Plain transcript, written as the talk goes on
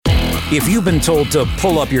If you've been told to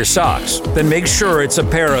pull up your socks, then make sure it's a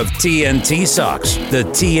pair of TNT socks. The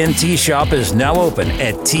TNT shop is now open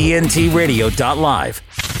at tntradio.live.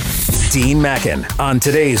 Dean Mackin on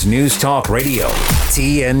today's News Talk Radio,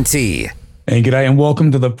 TNT. And g'day and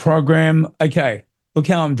welcome to the program. Okay, look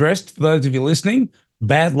how I'm dressed. For those of you listening,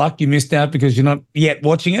 bad luck, you missed out because you're not yet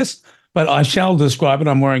watching us, but I shall describe it.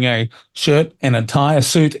 I'm wearing a shirt and a tie, a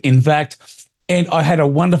suit, in fact. And I had a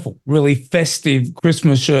wonderful, really festive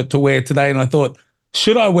Christmas shirt to wear today. And I thought,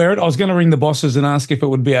 should I wear it? I was going to ring the bosses and ask if it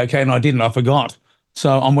would be okay. And I didn't. I forgot.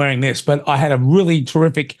 So I'm wearing this. But I had a really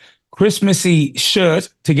terrific Christmassy shirt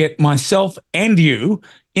to get myself and you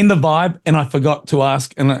in the vibe. And I forgot to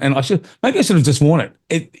ask. And I should have just worn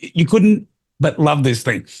it. You couldn't but love this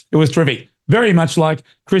thing. It was terrific. Very much like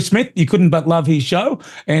Chris Smith. You couldn't but love his show.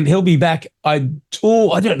 And he'll be back. I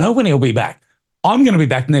don't know when he'll be back. I'm going to be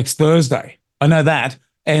back next Thursday. I know that,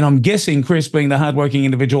 and I'm guessing Chris, being the hardworking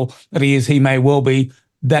individual that he is, he may well be.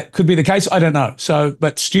 That could be the case. I don't know. So,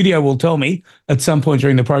 but studio will tell me at some point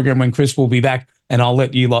during the program when Chris will be back, and I'll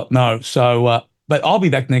let you lot know. So, but I'll be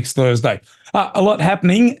back next Thursday. A lot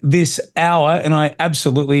happening this hour, and I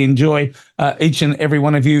absolutely enjoy each and every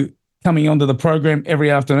one of you coming onto the program every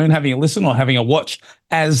afternoon, having a listen or having a watch,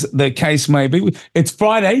 as the case may be. It's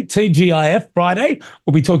Friday, TGIF Friday.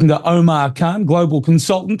 We'll be talking to Omar Khan, global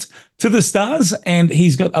consultant to the stars, and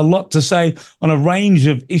he's got a lot to say on a range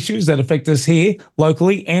of issues that affect us here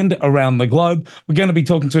locally and around the globe. We're going to be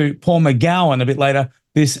talking to Paul McGowan a bit later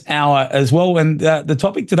this hour as well. And the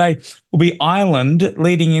topic today will be Ireland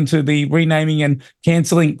leading into the renaming and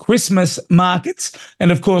cancelling Christmas markets.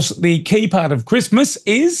 And of course, the key part of Christmas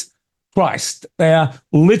is Christ. They are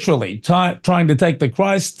literally trying to take the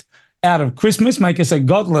Christ out of Christmas, make us a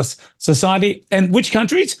godless society. And which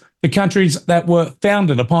countries? The countries that were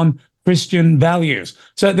founded upon Christian values.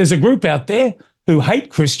 So there's a group out there who hate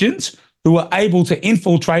Christians, who were able to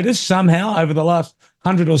infiltrate us somehow over the last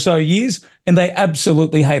 100 or so years, and they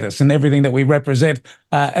absolutely hate us and everything that we represent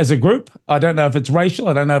as a group. I don't know if it's racial,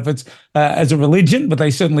 I don't know if it's as a religion, but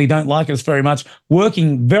they certainly don't like us very much,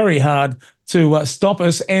 working very hard to stop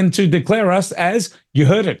us and to declare us as, you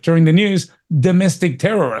heard it during the news, domestic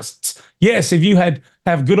terrorists. Yes, if you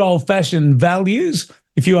have good old-fashioned values,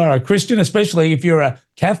 if you are a Christian, especially if you're a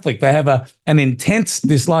Catholic, they have an intense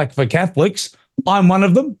dislike for Catholics. I'm one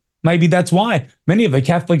of them. Maybe that's why many of the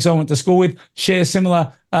Catholics I went to school with share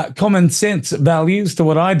similar common sense values to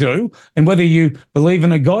what I do. And whether you believe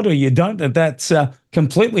in a God or you don't, that's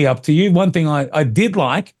completely up to you. One thing I did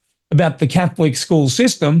like about the Catholic school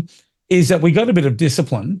system is that we got a bit of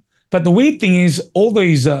discipline. But the weird thing is all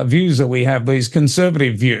these views that we have, these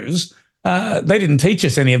conservative views, they didn't teach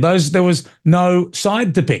us any of those. There was no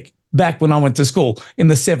side to pick back when I went to school in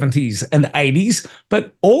the 70s and 80s.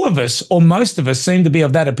 But all of us, or most of us, seem to be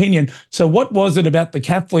of that opinion. So what was it about the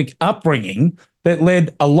Catholic upbringing that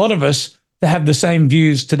led a lot of us to have the same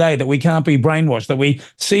views today, that we can't be brainwashed, that we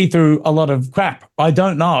see through a lot of crap? I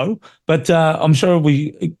don't know, but I'm sure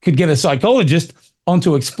we could get a psychologist on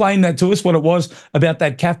to explain that to us, what it was about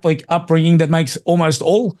that Catholic upbringing that makes almost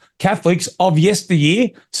all Catholics of yesteryear,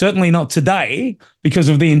 certainly not today, because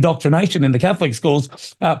of the indoctrination in the Catholic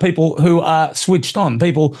schools, people who are switched on,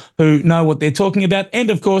 people who know what they're talking about,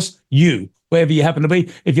 and of course, you. Wherever you happen to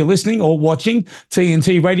be, if you're listening or watching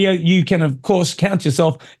TNT Radio, you can, of course, count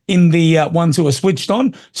yourself in the ones who are switched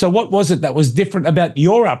on. So what was it that was different about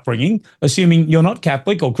your upbringing, assuming you're not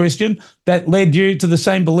Catholic or Christian, that led you to the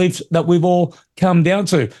same beliefs that we've all come down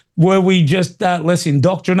to? Were we just less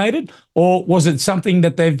indoctrinated, or was it something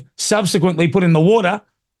that they've subsequently put in the water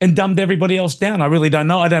and dumbed everybody else down? I really don't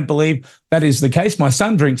know. I don't believe that is the case. My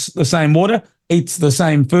son drinks the same water, eats the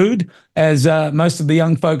same food as most of the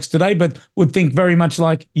young folks today, but would think very much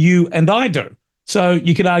like you and I do. So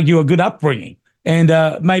you could argue a good upbringing and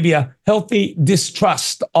maybe a healthy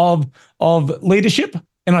distrust of leadership.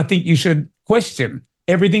 And I think you should question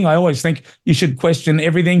everything. I always think you should question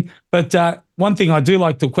everything. But one thing I do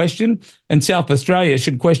like to question, and South Australia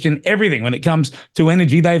should question everything when it comes to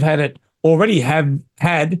energy. They've had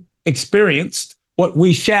experienced what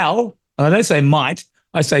we shall, and I don't say might,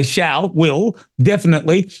 I say will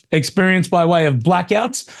definitely experience by way of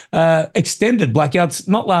blackouts, extended blackouts,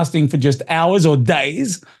 not lasting for just hours or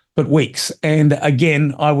days, but weeks. And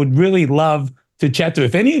again, I would really love to chat to,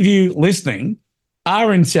 if any of you listening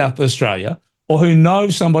are in South Australia or who know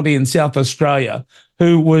somebody in South Australia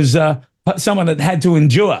who was someone that had to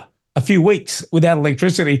endure a few weeks without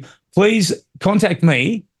electricity, please contact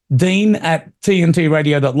me,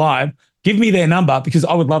 dean@tntradio.live. Give me their number because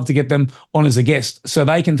I would love to get them on as a guest so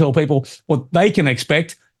they can tell people what they can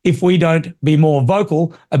expect if we don't be more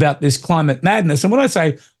vocal about this climate madness. And when I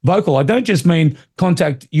say vocal, I don't just mean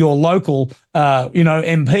contact your local,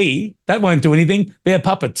 MP. That won't do anything. They're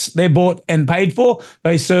puppets. They're bought and paid for.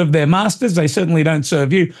 They serve their masters. They certainly don't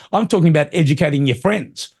serve you. I'm talking about educating your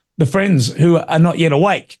friends, the friends who are not yet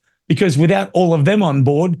awake, because without all of them on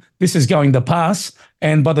board, this is going to pass.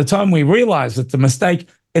 And by the time we realise it's a mistake,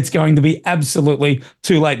 it's going to be absolutely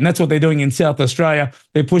too late. And that's what they're doing in South Australia.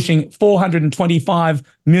 They're pushing 425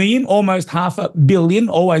 million, almost $500 million,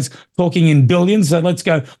 always talking in billions. So let's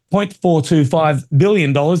go $0.425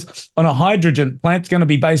 billion on a hydrogen plant. It's going to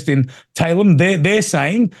be based in Tailem. They're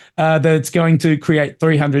saying that it's going to create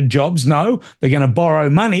 300 jobs. No, they're going to borrow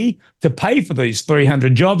money to pay for these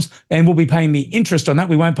 300 jobs, and we'll be paying the interest on that.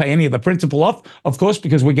 We won't pay any of the principal off, of course,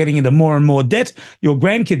 because we're getting into more and more debt. Your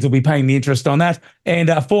grandkids will be paying the interest on that. And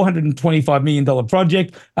a $425 million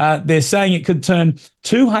project, they're saying it could turn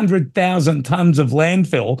 200,000 tonnes of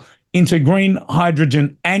landfill into green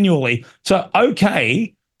hydrogen annually. So,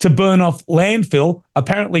 okay, to burn off landfill,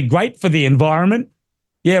 apparently great for the environment.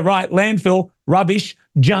 Yeah, right, landfill, rubbish,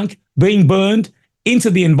 junk being burned into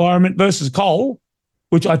the environment versus coal,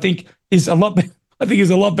 which I think is a lot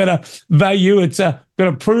better value. It's got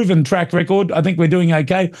a proven track record. I think we're doing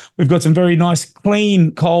okay. We've got some very nice,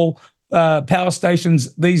 clean coal power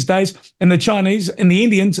stations these days. And the Chinese and the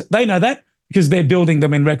Indians, they know that because they're building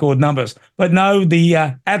them in record numbers. But no,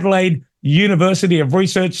 the Adelaide University of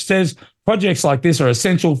Research says projects like this are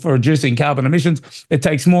essential for reducing carbon emissions. It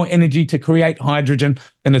takes more energy to create hydrogen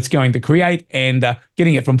than it's going to create. And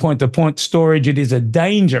getting it from point to point storage, it is a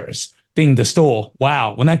dangerous thing to store.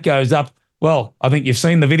 Wow. When that goes up, well, I think you've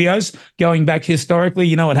seen the videos going back historically.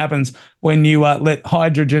 You know what happens when you let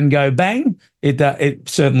hydrogen go bang? It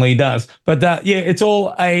certainly does. But yeah, it's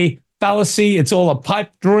all a fallacy. It's all a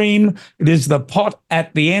pipe dream. It is the pot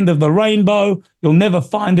at the end of the rainbow. You'll never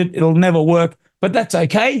find it. It'll never work. But that's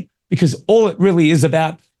okay, because all it really is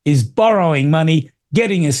about is borrowing money,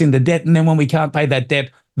 getting us into debt. And then when we can't pay that debt,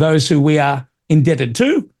 those who we are indebted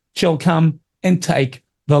to shall come and take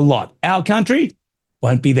the lot. Our country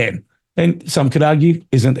won't be then. And some could argue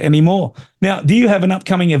isn't anymore. Now, do you have an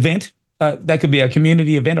upcoming event? That could be a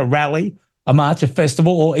community event, a rally, a march, a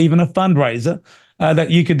festival, or even a fundraiser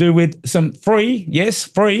that you could do with some free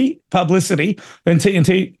publicity. Then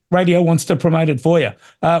TNT Radio wants to promote it for you.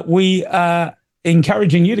 We are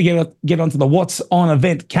encouraging you to get onto the What's On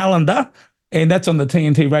event calendar, and that's on the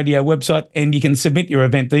TNT Radio website, and you can submit your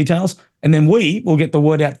event details, and then we will get the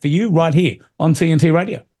word out for you right here on TNT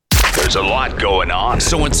Radio. There's a lot going on,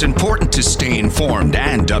 so it's important to stay informed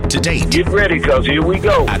and up to date. Get ready, because here we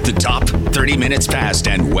go. At the top, 30 minutes past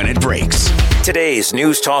and when it breaks. Today's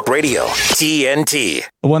News Talk Radio, TNT.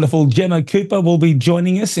 The wonderful Gemma Cooper will be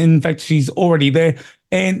joining us. In fact, she's already there.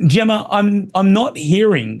 And Gemma, I'm not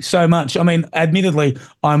hearing so much. I mean, admittedly,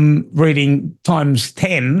 I'm reading times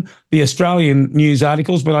 10 the Australian news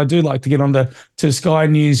articles, but I do like to get on to Sky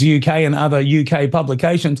News UK and other UK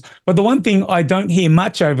publications. But the one thing I don't hear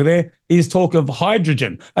much over there is talk of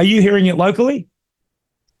hydrogen. Are you hearing it locally?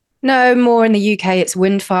 No, more in the UK, it's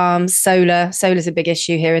wind farms, solar. Solar's a big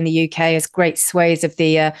issue here in the UK, as great swathes of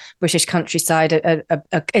the British countryside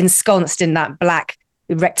are ensconced in that black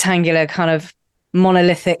rectangular kind of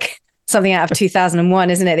monolithic, something out of 2001,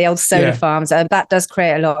 isn't it? The old solar farms. That does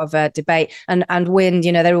create a lot of debate. And wind,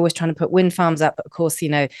 they're always trying to put wind farms up. But of course,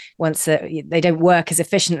 once they don't work as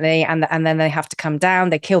efficiently and then they have to come down,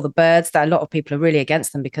 they kill the birds. That a lot of people are really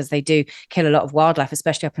against them because they do kill a lot of wildlife,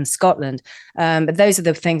 especially up in Scotland. But those are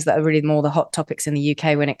the things that are really more the hot topics in the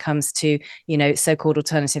UK when it comes to, so-called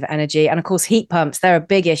alternative energy. And of course, heat pumps, they're a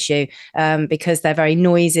big issue because they're very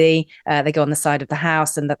noisy. They go on the side of the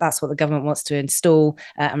house, and that's what the government wants to install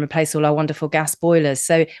and replace all our wonderful gas boilers.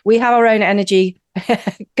 So we have our own energy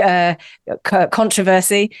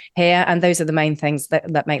controversy here, and those are the main things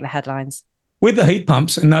that make the headlines. With the heat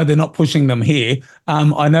pumps, and no, they're not pushing them here.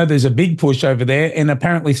 I know there's a big push over there, and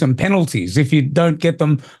apparently some penalties if you don't get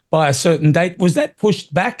them by a certain date. Was that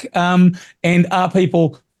pushed back? And are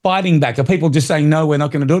people fighting back? Are people just saying, no, we're not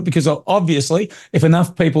going to do it? Because obviously, if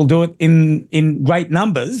enough people do it in great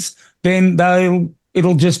numbers, then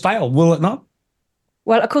it'll just fail, will it not?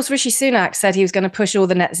 Well, of course, Rishi Sunak said he was going to push all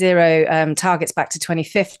the net zero targets back to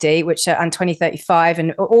 2050, and 2035,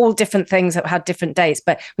 and all different things that had different dates.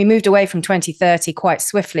 But we moved away from 2030 quite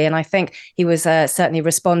swiftly. And I think he was certainly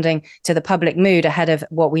responding to the public mood ahead of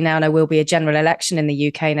what we now know will be a general election in the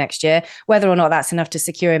UK next year. Whether or not that's enough to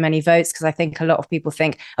secure him any votes, because I think a lot of people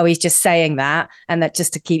think, oh, he's just saying that, and that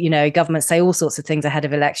just to keep, governments say all sorts of things ahead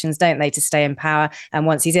of elections, don't they, to stay in power. And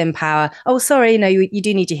once he's in power, oh, sorry, you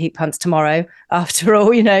do need your heat pumps tomorrow after all.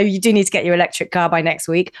 all. You do need to get your electric car by next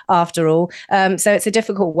week, after all. So it's a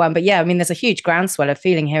difficult one. But yeah, I mean, there's a huge groundswell of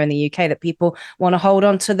feeling here in the UK that people want to hold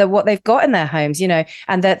on to what they've got in their homes,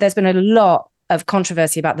 and there's been a lot of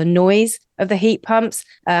controversy about the noise of the heat pumps,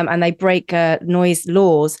 and they break noise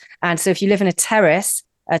laws. And so if you live in a terraced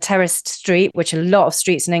street, which a lot of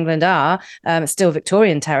streets in England are, still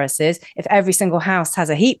Victorian terraces, if every single house has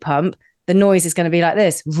a heat pump, the noise is going to be like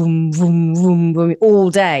this, vroom, vroom, vroom, vroom, all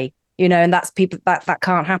day, and that's people that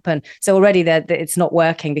can't happen. So already it's not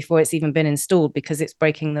working before it's even been installed because it's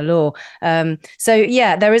breaking the law. So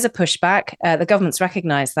yeah, there is a pushback. The government's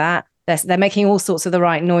recognized that. They're making all sorts of the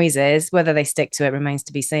right noises. Whether they stick to it remains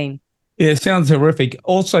to be seen. Yeah, it sounds horrific.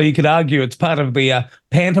 Also, you could argue it's part of the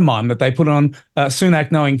pantomime that they put on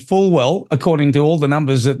Sunak, knowing full well, according to all the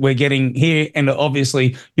numbers that we're getting here, and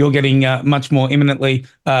obviously you're getting much more imminently,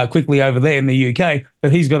 quickly over there in the UK,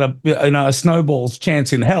 that he's got a snowball's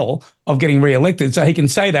chance in hell of getting re-elected. So he can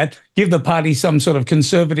say that, give the party some sort of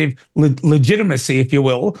conservative legitimacy, if you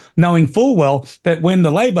will, knowing full well that when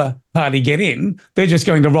the Labor Party get in, they're just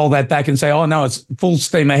going to roll that back and say, oh, no, it's full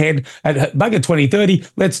steam ahead at bugger 2030.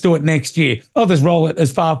 Let's do it next year. I'll just roll it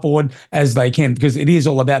as far forward as they can, because it is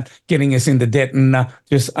all about getting us into debt and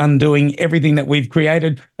just undoing everything that we've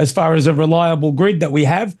created as far as a reliable grid that we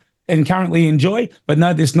have and currently enjoy. But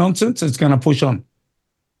no, this nonsense, it's going to push on.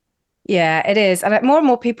 Yeah, it is. And more and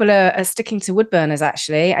more people are sticking to wood burners,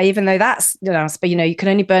 actually, even though that's, but you can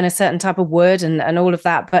only burn a certain type of wood and all of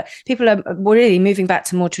that. But people are really moving back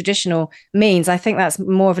to more traditional means. I think that's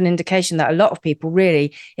more of an indication that a lot of people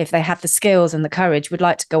really, if they have the skills and the courage, would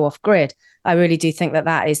like to go off grid. I really do think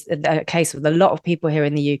that is a case with a lot of people here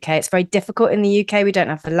in the UK. It's very difficult in the UK. We don't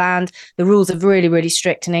have the land. The rules are really, really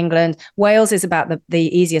strict in England. Wales is about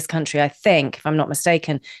the easiest country, I think, if I'm not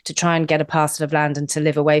mistaken, to try and get a parcel of land and to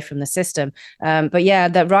live away from the system. But yeah,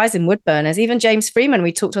 the rise in wood burners, even James Freeman,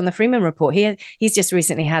 we talked on the Freeman report, he's just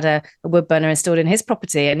recently had a wood burner installed in his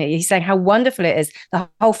property. And he's saying how wonderful it is. The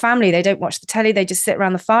whole family, they don't watch the telly. They just sit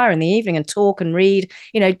around the fire in the evening and talk and read,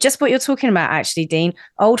 just what you're talking about, actually, Dean,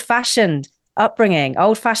 old-fashioned upbringing,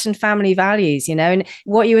 old-fashioned family values, and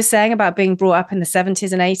what you were saying about being brought up in the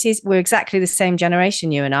 70s and 80s, we're exactly the same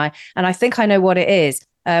generation, you and I think I know what it is.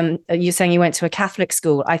 You're saying you went to a Catholic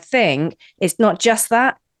school. I think it's not just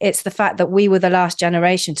that, it's the fact that we were the last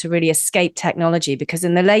generation to really escape technology, because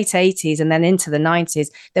in the late 80s and then into the 90s,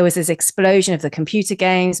 there was this explosion of the computer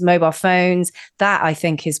games, mobile phones. That, I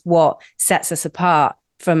think, is what sets us apart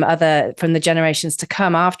from the generations to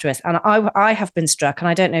come after us. And I have been struck, and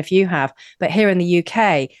I don't know if you have, but here in the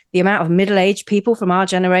UK, the amount of middle-aged people from our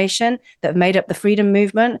generation that have made up the freedom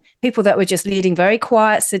movement, people that were just leading very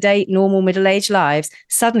quiet, sedate, normal middle-aged lives,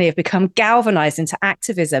 suddenly have become galvanized into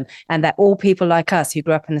activism. And they're all people like us who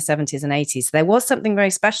grew up in the 70s and 80s. So there was something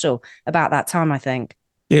very special about that time, I think.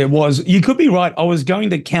 Yeah, it was. You could be right. I was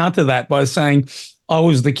going to counter that by saying I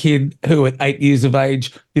was the kid who at 8 years of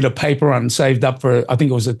age did a paper run, saved up for, I think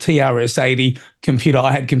it was a TRS-80 computer.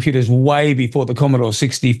 I had computers way before the Commodore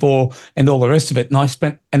 64 and all the rest of it. And I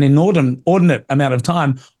spent an inordinate amount of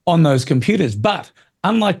time on those computers. But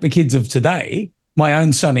unlike the kids of today, my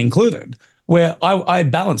own son included, where I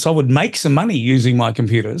balanced, I would make some money using my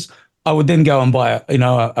computers. I would then go and buy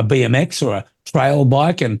a BMX or a trail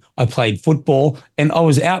bike, and I played football, and I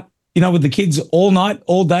was out with the kids all night,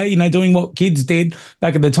 all day, doing what kids did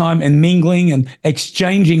back at the time, and mingling and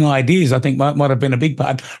exchanging ideas, I think might have been a big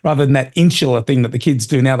part, rather than that insular thing that the kids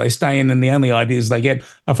do now. They stay in and the only ideas they get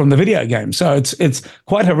are from the video game. So it's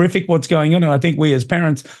quite horrific what's going on. And I think we as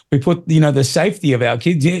parents, we put, the safety of our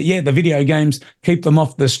kids. Yeah, the video games keep them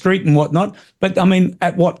off the street and whatnot. But I mean,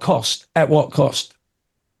 at what cost? At what cost?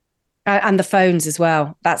 And the phones as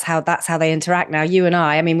well. That's how they interact now. You and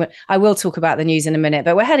I mean, I will talk about the news in a minute,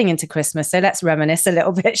 but we're heading into Christmas. So let's reminisce a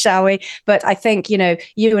little bit, shall we? But I think,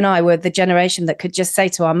 you and I were the generation that could just say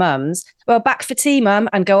to our mums, well, back for tea, mum,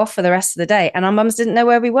 and go off for the rest of the day. And our mums didn't know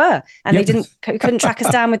where we were. And they couldn't track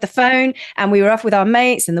us down with the phone. And we were off with our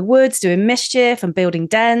mates in the woods doing mischief and building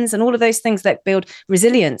dens and all of those things that build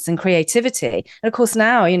resilience and creativity. And of course,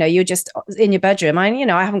 now, you're just in your bedroom.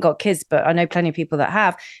 I haven't got kids, but I know plenty of people that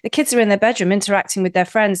have. The kids are in their bedroom interacting with their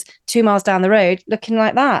friends 2 miles down the road, looking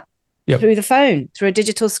like that through the phone, through a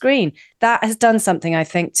digital screen. That has done something, I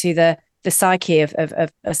think, to the psyche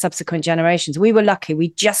of subsequent generations. We were lucky.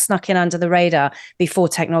 We just snuck in under the radar before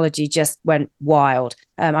technology just went wild.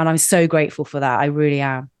 And I'm so grateful for that. I really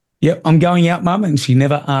am. Yep, I'm going out, Mum, and she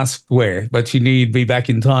never asked where, but she knew you'd be back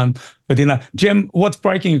in time for dinner. Jem, what's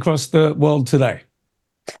breaking across the world today?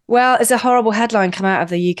 Well, there's a horrible headline come out of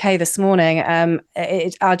the UK this morning.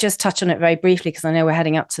 I'll just touch on it very briefly because I know we're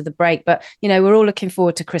heading up to the break. But, we're all looking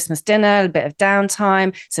forward to Christmas dinner, a bit of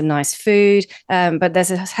downtime, some nice food. But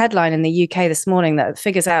there's a headline in the UK this morning that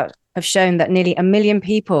figures out have shown that nearly 1 million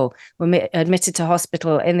people were admitted to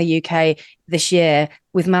hospital in the UK this year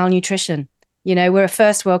with malnutrition. We're a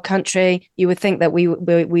first world country. You would think that we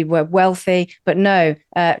were wealthy, but no.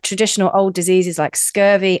 Traditional old diseases like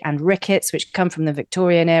scurvy and rickets, which come from the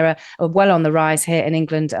Victorian era, are well on the rise here in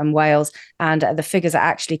England and Wales. And the figures are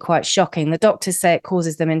actually quite shocking. The doctors say it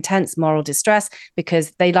causes them intense moral distress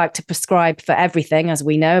because they like to prescribe for everything, as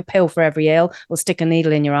we know, a pill for every ill or stick a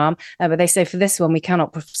needle in your arm. But they say for this one, we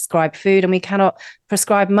cannot prescribe food and we cannot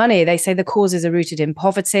prescribe money. They say the causes are rooted in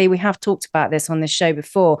poverty. We have talked about this on this show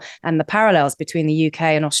before and the parallels between the UK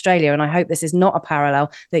and Australia. And I hope this is not a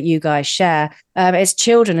parallel that you guys share. It's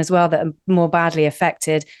children as well that are more badly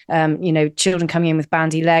affected. Children coming in with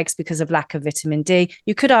bandy legs because of lack of vitamin D.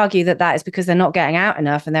 You could argue that is because they're not getting out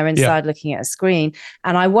enough and they're inside looking at a screen.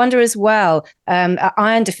 And I wonder as well,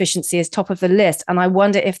 iron deficiency is top of the list. And I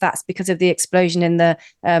wonder if that's because of the explosion in the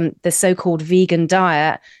so-called vegan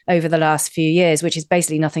diet over the last few years, which is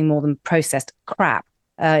basically nothing more than processed crap.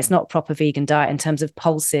 It's not proper vegan diet in terms of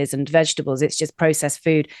pulses and vegetables. It's just processed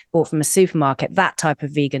food bought from a supermarket, that type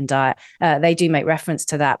of vegan diet. They do make reference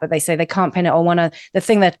to that, but they say they can't pin it on one of the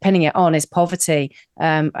thing they're pinning it on is poverty.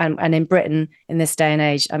 And in Britain in this day and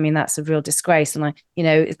age, I mean, that's a real disgrace. And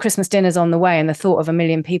Christmas dinner's on the way and the thought of 1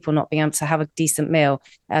 million people not being able to have a decent meal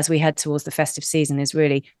as we head towards the festive season is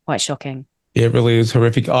really quite shocking. Yeah, it really is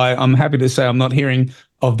horrific. I'm happy to say I'm not hearing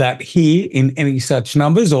of that here in any such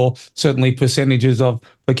numbers or certainly percentages of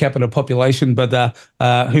per capita population, but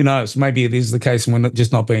who knows? Maybe it is the case and we're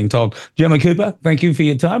just not being told. Gemma Cooper, thank you for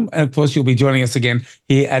your time. And of course, you'll be joining us again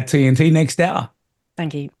here at TNT next hour.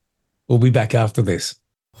 Thank you. We'll be back after this.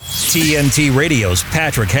 TNT Radio's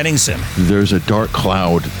Patrick Henningsen. There's a dark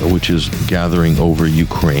cloud which is gathering over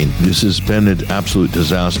Ukraine. This has been an absolute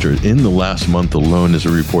disaster. In the last month alone, as I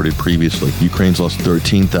reported previously, Ukraine's lost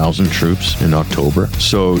 13,000 troops in October.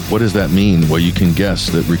 So what does that mean? Well, you can guess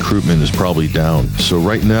that recruitment is probably down. So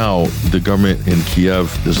right now, the government in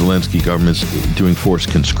Kiev, the Zelensky government's doing forced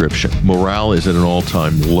conscription. Morale is at an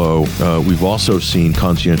all-time low. We've also seen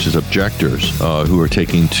conscientious objectors who are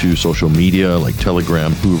taking to social media like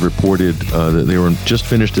Telegram, who reported that they were just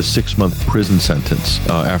finished a 6-month prison sentence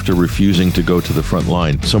after refusing to go to the front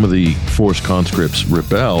line. Some of the forced conscripts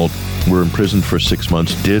rebelled, were imprisoned for 6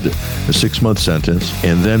 months, did a 6-month sentence,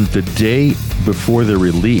 and then the day before their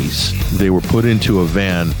release, they were put into a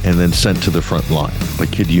van and then sent to the front line. I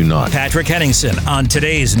kid you not. Patrick Henningsen on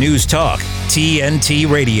today's News Talk, TNT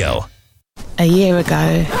Radio. A year ago,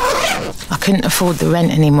 I couldn't afford the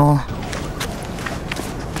rent anymore.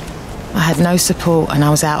 I had no support and I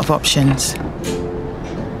was out of options.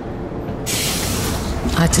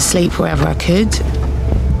 I had to sleep wherever I could.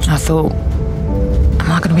 I thought,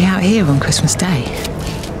 am I going to be out here on Christmas Day?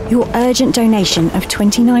 Your urgent donation of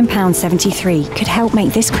 £29.73 could help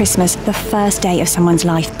make this Christmas the first day of someone's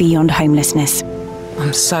life beyond homelessness.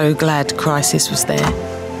 I'm so glad Crisis was there.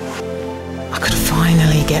 I could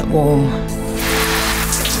finally get warm.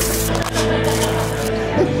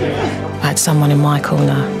 I had someone in my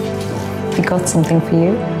corner. We got something for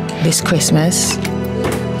you. This Christmas,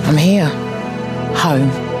 I'm here, home,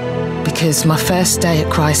 because my first day at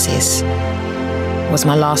Crisis was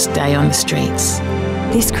my last day on the streets.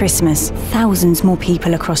 This Christmas, thousands more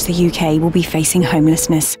people across the UK will be facing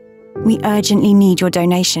homelessness. We urgently need your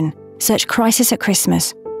donation. Search Crisis at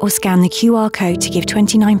Christmas or scan the QR code to give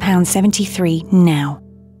 £29.73 now.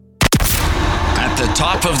 At the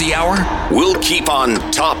top of the hour, we'll keep on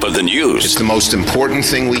top of the news. It's the most important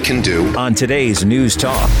thing we can do. On today's News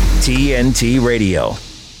Talk, TNT Radio.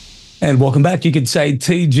 And welcome back. You could say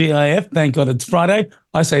TGIF. Thank God it's Friday.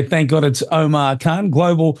 I say thank God it's Omar Khan,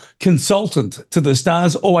 global consultant to the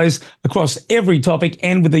stars, always across every topic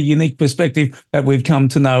and with a unique perspective that we've come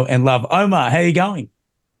to know and love. Omar, how are you going?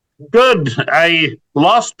 Good. I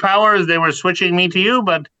lost power as they were switching me to you,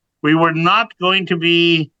 but we were not going to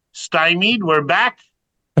be stymied. We're back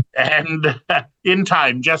and in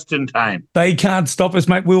time, just in time. They can't stop us,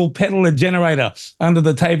 mate. We'll pedal a generator under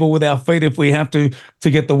the table with our feet if we have to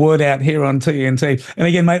get the word out here on TNT. And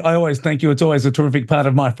again, mate, I always thank you. It's always a terrific part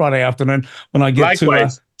of my Friday afternoon when I get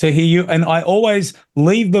to hear you. And I always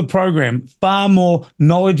leave the program far more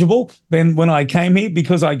knowledgeable than when I came here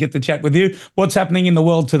because I get to chat with you. What's happening in the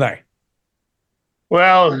world today?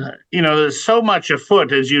 Well, there's so much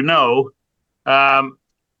afoot, as you know.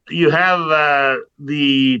 You have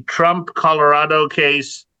the Trump Colorado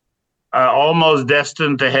case almost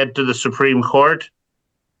destined to head to the Supreme Court.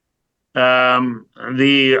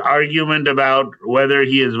 the argument about whether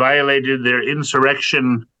he has violated their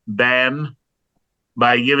insurrection ban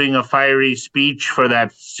by giving a fiery speech for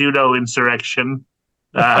that pseudo-insurrection,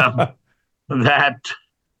 that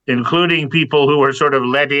including people who were sort of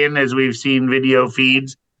let in, as we've seen video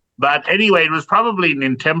feeds. But anyway, it was probably an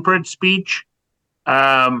intemperate speech.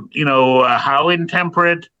 How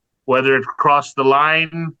intemperate, whether it crossed the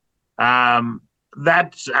line,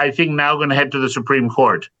 that's, I think, now going to head to the Supreme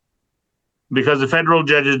Court. Because the federal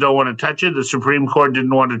judges don't want to touch it. The Supreme Court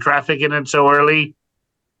didn't want to traffic in it so early.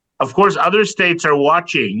 Of course, other states are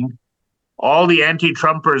watching. All the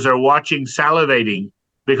anti-Trumpers are watching, salivating,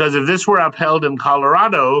 because if this were upheld in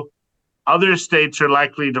Colorado, other states are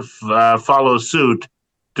likely to follow suit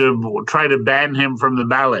to try to ban him from the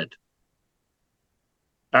ballot.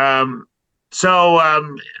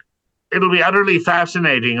 So it'll be utterly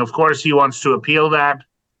fascinating. Of course, he wants to appeal that.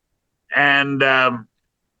 And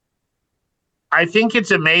I think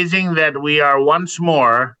it's amazing that we are once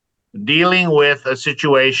more dealing with a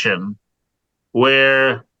situation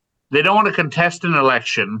where they don't want to contest an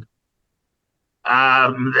election.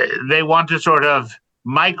 They want to sort of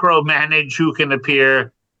micromanage who can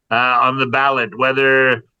appear on the ballot,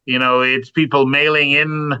 whether, it's people mailing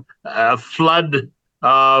in a flood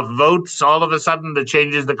of votes all of a sudden that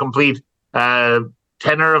changes the complete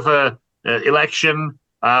tenor of a election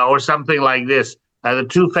or something like this. The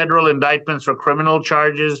 2 federal indictments for criminal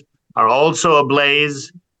charges are also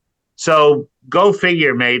ablaze. So go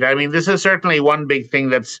figure, mate. I mean, this is certainly one big thing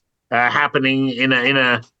that's happening in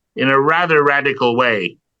a rather radical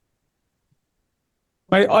way.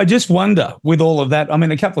 I just wonder with all of that. I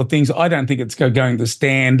mean, a couple of things. I don't think it's going to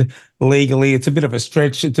stand legally. It's a bit of a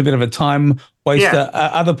stretch. It's a bit of a time waster. Yeah.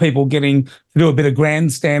 Other people getting to do a bit of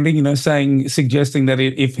grandstanding, suggesting that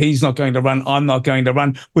if he's not going to run, I'm not going to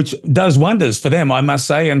run, which does wonders for them, I must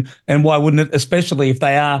say. And why wouldn't it, especially if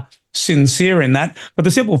they are sincere in that? But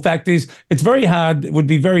the simple fact is it's very hard, it would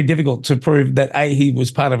be very difficult to prove that he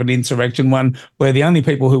was part of an insurrection, one where the only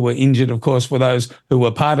people who were injured, of course, were those who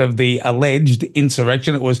were part of the alleged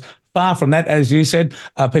insurrection. It was far from that, as you said,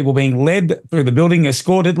 people being led through the building,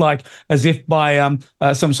 escorted like as if by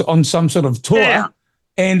some sort of tour. Yeah.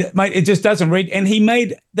 And mate, it just doesn't read. And he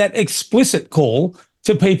made that explicit call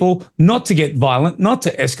to people not to get violent, not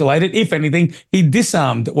to escalate it. If anything, he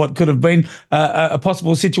disarmed what could have been a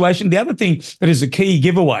possible situation. The other thing that is a key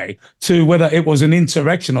giveaway to whether it was an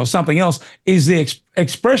insurrection or something else is the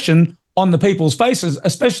expression on the people's faces,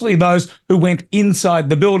 especially those who went inside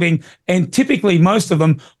the building. And typically most of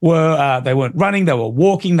them were, they weren't running, they were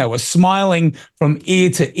walking, they were smiling from ear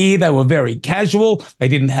to ear. They were very casual. They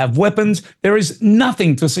didn't have weapons. There is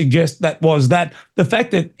nothing to suggest that was that. The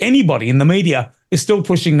fact that anybody in the media is still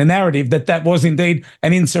pushing the narrative that was indeed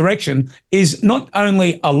an insurrection is not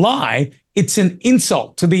only a lie, it's an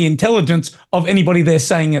insult to the intelligence of anybody they're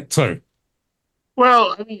saying it to.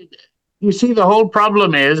 Well, I mean, you see, the whole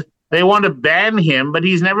problem is they want to ban him, but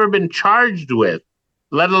he's never been charged with,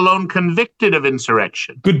 let alone convicted of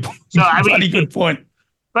insurrection. Good point. So, good point.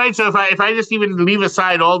 Right. So if I just even leave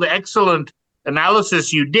aside all the excellent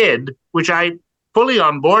analysis you did, which I fully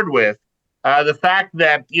on board with, the fact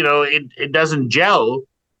that, it doesn't gel,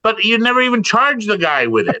 but you never even charged the guy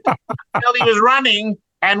with it until he was running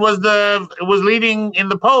and was leading in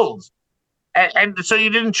the polls. And so you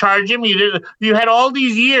didn't charge him. You had all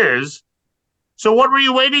these years. So what were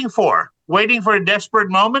you waiting for? Waiting for a desperate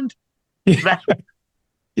moment? Yes.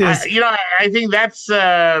 I think that's,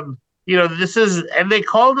 this is, and they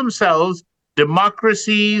call themselves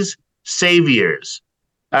democracy's saviors.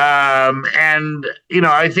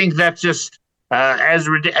 I think that's just as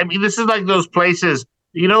ridiculous. I mean, this is like those places,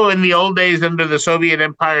 in the old days under the Soviet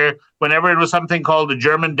Empire, whenever it was something called the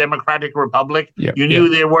German Democratic Republic, you knew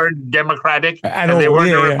they weren't democratic and they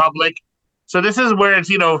weren't a republic. So this is where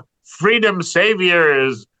it's, freedom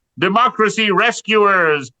saviors, democracy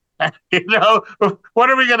rescuers. What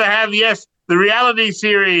are we going to have? Yes, the reality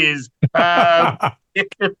series.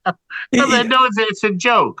 It's a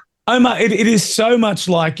joke. Omar, it is so much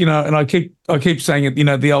like, and I keep saying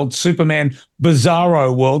it, the old Superman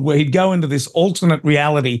bizarro world where he'd go into this alternate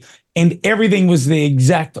reality and everything was the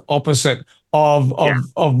exact opposite of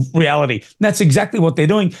reality. And that's exactly what they're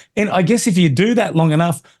doing. And I guess if you do that long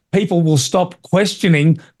enough, people will stop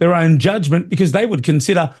questioning their own judgment because they would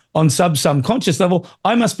consider on subconscious level,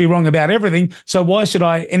 I must be wrong about everything, so why should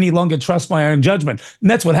I any longer trust my own judgment?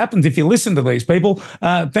 And that's what happens if you listen to these people.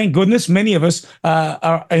 Thank goodness many of us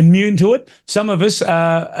are immune to it. Some of us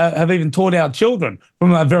have even taught our children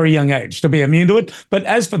from a very young age to be immune to it. But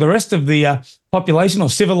as for the rest of the population or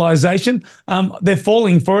civilization, they're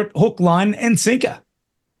falling for it hook, line and sinker.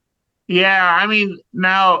 Yeah, I mean,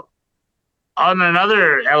 now on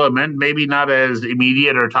another element, maybe not as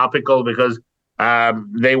immediate or topical because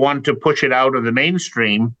they want to push it out of the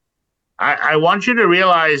mainstream. I want you to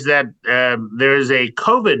realize that there is a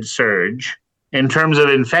COVID surge in terms of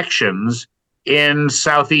infections in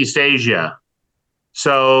Southeast Asia.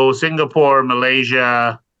 So Singapore,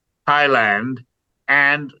 Malaysia, Thailand,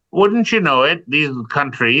 and wouldn't you know it, these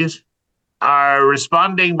countries are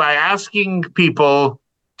responding by asking people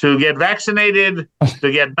to get vaccinated,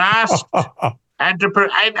 to get masked, and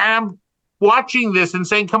I'm watching this and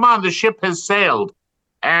saying, come on, the ship has sailed.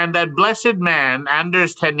 And that blessed man,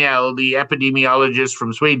 Anders Tegnell, the epidemiologist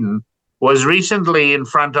from Sweden, was recently in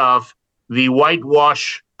front of the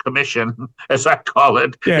Whitewash Commission, as I call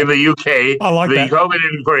it, in the UK. I like that. COVID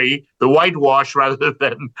inquiry, the whitewash rather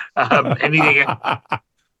than anything else.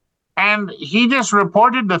 And he just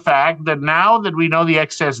reported the fact that now that we know the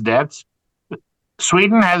excess deaths,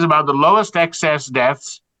 Sweden has about the lowest excess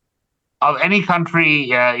deaths of any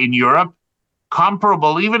country in Europe,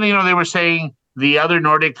 comparable. Even, they were saying the other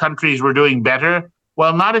Nordic countries were doing better.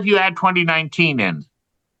 Well, not if you add 2019 in.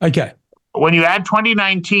 Okay. When you add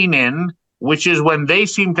 2019 in, which is when they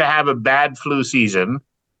seem to have a bad flu season,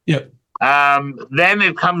 yep. Then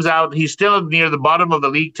it comes out he's still near the bottom of the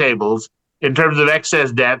league tables in terms of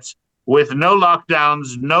excess deaths with no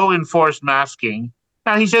lockdowns, no enforced masking.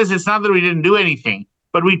 Now, he says it's not that we didn't do anything,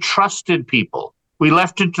 but we trusted people. We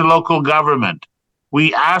left it to local government.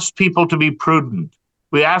 We asked people to be prudent.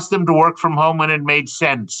 We asked them to work from home when it made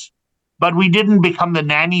sense. But we didn't become the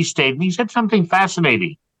nanny state. And he said something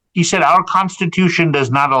fascinating. He said, our Constitution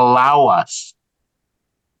does not allow us.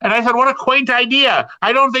 And I said, what a quaint idea.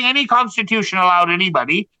 I don't think any Constitution allowed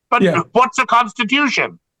anybody. But what's a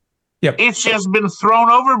Constitution? Yep. It's just been thrown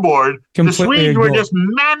overboard. The Swedes were just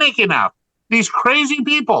manic enough, these crazy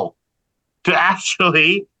people, to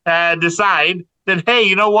actually decide that, hey,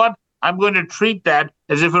 you know what? I'm going to treat that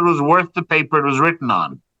as if it was worth the paper it was written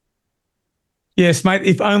on. Yes, mate.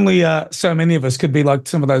 If only so many of us could be like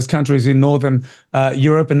some of those countries in Northern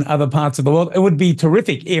Europe and other parts of the world. It would be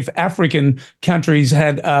terrific if African countries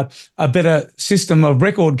had a better system of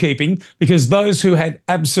record keeping, because those who had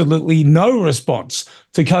absolutely no response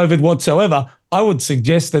to COVID whatsoever, I would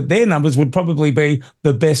suggest that their numbers would probably be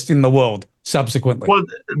the best in the world subsequently. Well,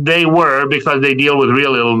 they were, because they deal with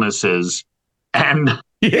real illnesses. And,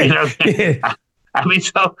 I mean,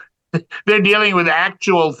 so they're dealing with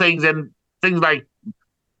actual things, and things like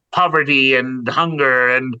poverty and hunger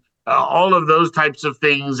and all of those types of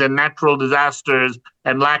things, and natural disasters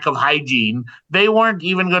and lack of hygiene. They weren't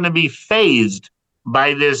even going to be fazed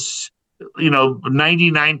by this,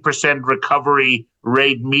 99% recovery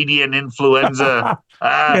rate median influenza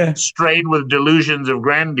strain with delusions of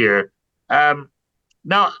grandeur.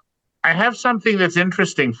 Now, I have something that's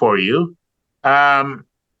interesting for you. Well,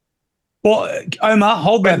 Omar,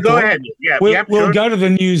 hold that. Go ahead. Yeah, we'll go to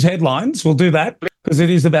the news headlines. We'll do that because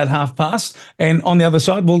it is about past. And on the other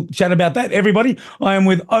side, we'll chat about that. Everybody, I am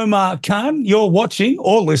with Omar Khan. You're watching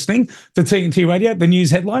or listening to TNT Radio, the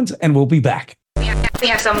news headlines, and we'll be back. We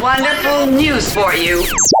have some wonderful news for you.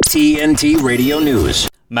 TNT Radio News.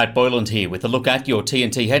 Matt Boyland here with a look at your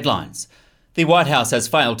TNT headlines. The White House has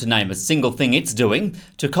failed to name a single thing it's doing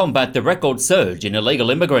to combat the record surge in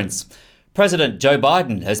illegal immigrants. President Joe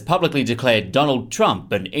Biden has publicly declared Donald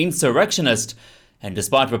Trump an insurrectionist, and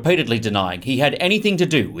despite repeatedly denying he had anything to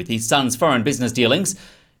do with his son's foreign business dealings,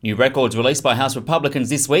 new records released by House Republicans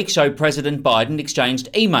this week show President Biden exchanged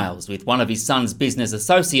emails with one of his son's business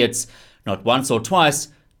associates, not once or twice,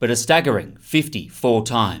 but a staggering 54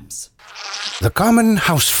 times. The common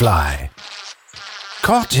housefly,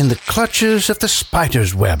 caught in the clutches of the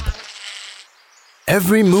spider's web.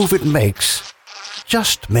 Every move it makes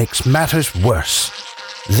just makes matters worse.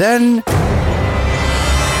 Then,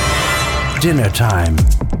 dinner time.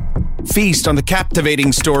 Feast on the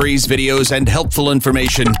captivating stories, videos, and helpful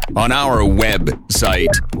information on our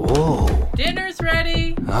website. Whoa. Dinner's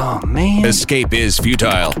ready. Oh, man. Escape is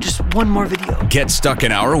futile. Just one more video. Get stuck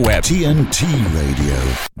in our web.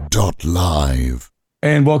 TNTRadio.live.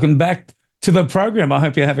 And welcome back to the program. I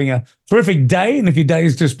hope you're having a terrific day. And if your day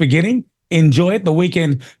is just beginning, enjoy it. The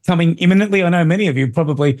weekend coming imminently. I know many of you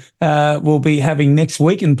probably will be having next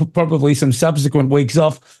week and probably some subsequent weeks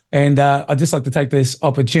off. And I'd just like to take this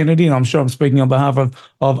opportunity, and I'm sure I'm speaking on behalf of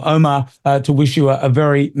Omar, to wish you a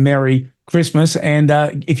very Merry Christmas. And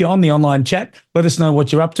if you're on the online chat, let us know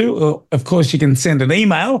what you're up to. Of course, you can send an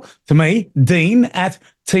email to me,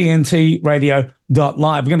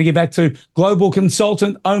 dean@tntradio.live. We're going to get back to global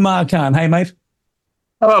consultant Omar Khan. Hey, mate.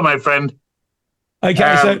 Hello, my friend.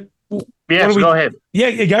 Okay, so Yes, go ahead.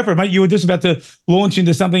 Yeah, go for it, mate. You were just about to launch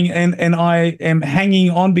into something, and I am hanging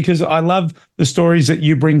on because I love the stories that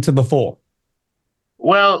you bring to the fore.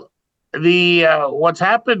 Well, what's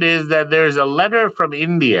happened is that there's a letter from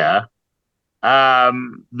India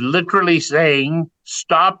literally saying,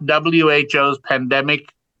 stop WHO's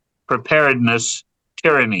pandemic preparedness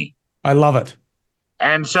tyranny. I love it.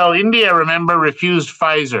 And so India, remember, refused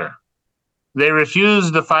Pfizer. They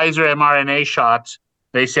refused the Pfizer mRNA shots.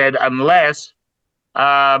 They said unless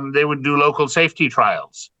they would do local safety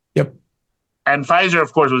trials. Yep. And Pfizer,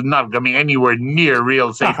 of course, was not coming anywhere near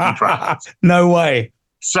real safety trials. No way.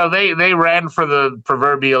 So they ran for the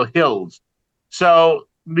proverbial hills. So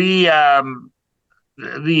the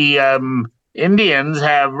Indians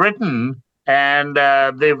have written, and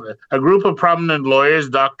a group of prominent lawyers,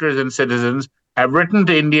 doctors, and citizens have written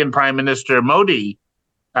to Indian Prime Minister Modi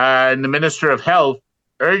and the Minister of Health,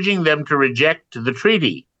 urging them to reject the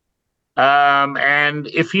treaty. And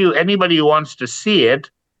if anybody who wants to see it,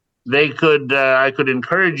 I could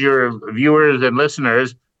encourage your viewers and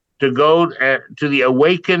listeners to go to the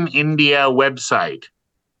Awaken India website.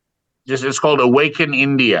 It's called Awaken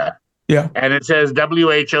India. Yeah. And it says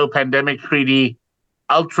WHO Pandemic Treaty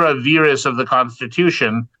Ultra Virus of the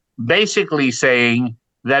Constitution, basically saying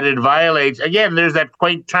that it violates, again, there's that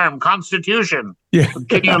quaint term, constitution. Yeah.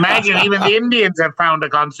 Can you imagine? Even the Indians have found a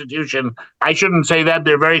constitution. I shouldn't say that.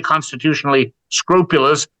 They're very constitutionally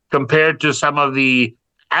scrupulous compared to some of the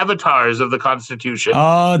avatars of the Constitution.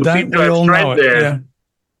 Oh, don't we all know it? Yeah.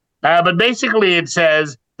 But basically it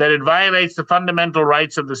says that it violates the fundamental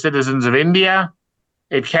rights of the citizens of India.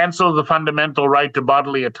 It cancels the fundamental right to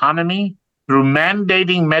bodily autonomy through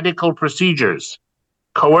mandating medical procedures,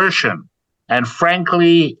 coercion, and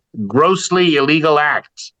frankly, grossly illegal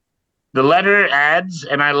acts. The letter adds,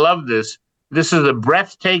 and I love this is a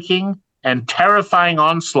breathtaking and terrifying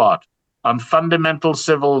onslaught on fundamental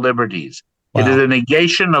civil liberties. Wow. It is a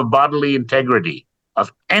negation of bodily integrity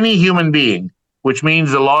of any human being, which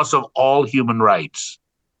means the loss of all human rights.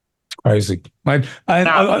 Crazy. Isn't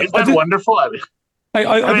that wonderful?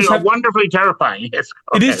 Wonderfully terrifying. Yes.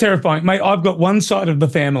 Okay. It is terrifying. Mate, I've got one side of the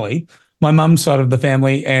family, my mum's side of the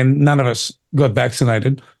family, and none of us got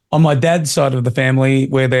vaccinated. On my dad's side of the family,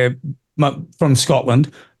 where they're from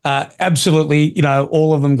Scotland, absolutely,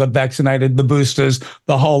 all of them got vaccinated, the boosters,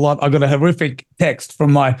 the whole lot. I got a horrific text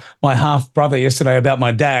from my half brother yesterday about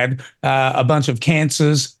my dad. A bunch of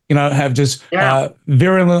cancers, have just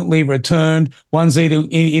virulently returned. One's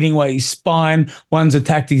eating away his spine. One's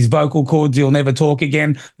attacked his vocal cords. He'll never talk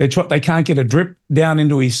again. They can't get a drip down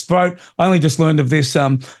into his throat. I only just learned of this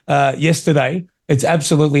yesterday. It's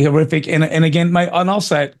absolutely horrific. And again, mate, and I'll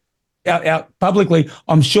say it out publicly,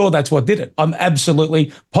 I'm sure that's what did it. I'm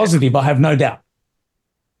absolutely positive. I have no doubt.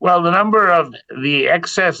 Well, the number of the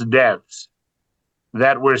excess deaths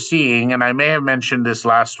that we're seeing, and I may have mentioned this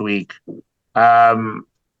last week,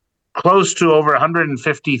 close to over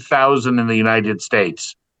 150,000 in the United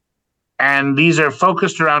States. And these are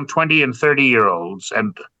focused around 20 and 30-year-olds,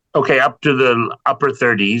 and up to the upper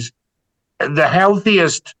 30s. The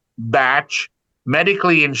healthiest batch,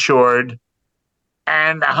 medically insured,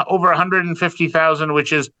 and over 150,000,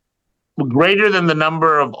 which is greater than the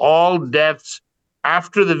number of all deaths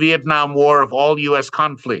after the Vietnam War of all U.S.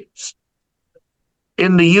 conflicts.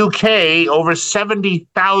 In the UK, over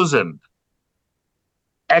 70,000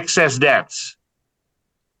 excess deaths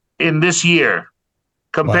in this year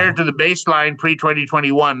compared to the baseline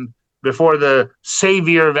pre-2021 before the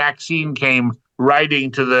savior vaccine came riding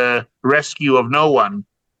to the rescue of no one.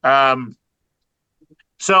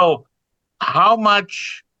 So how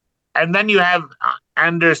much, and then you have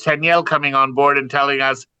Anders Tegnell coming on board and telling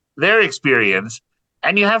us their experience.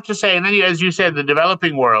 And you have to say, and then as you said, the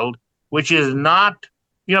developing world, which is not,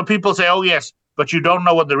 people say, oh yes, but you don't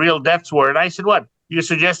know what the real deaths were. And I said, what? You're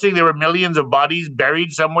suggesting there were millions of bodies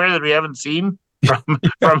buried somewhere that we haven't seen from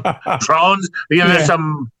drones? There's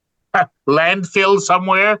some landfill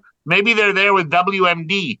somewhere. Maybe they're there with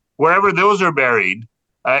WMD, wherever those are buried,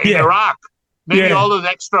 in Iraq. Maybe all those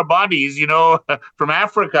extra bodies, from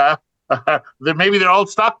Africa, maybe they're all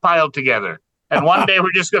stockpiled together. And one day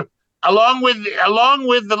we're just going to, along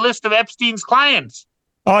with the list of Epstein's clients.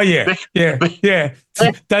 Oh, yeah.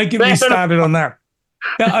 Don't get me started on that.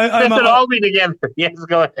 They should all be together. Yes,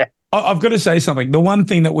 go ahead. I've got to say something. The one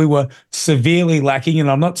thing that we were severely lacking, and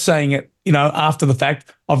I'm not saying it, after the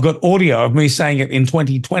fact, I've got audio of me saying it in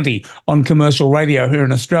 2020 on commercial radio here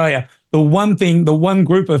in Australia. the one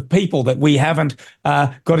group of people that we haven't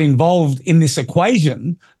got involved in this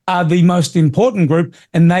equation are the most important group,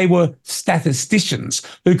 and they were statisticians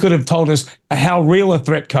who could have told us how real a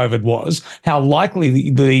threat COVID was, how likely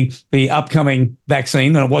the upcoming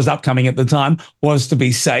vaccine, and it was upcoming at the time, was to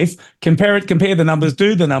be safe. Compare the numbers,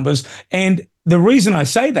 do the numbers. And the reason I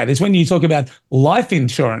say that is when you talk about life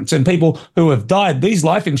insurance and people who have died, these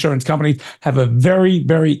life insurance companies have a very,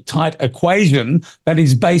 very tight equation that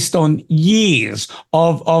is based on years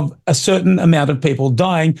of a certain amount of people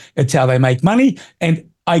dying. It's how they make money. And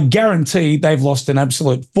I guarantee they've lost an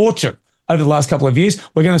absolute fortune over the last couple of years.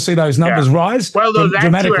 We're going to see those numbers rise. Well, those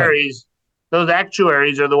dramatically.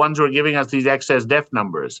 actuaries are the ones who are giving us these excess death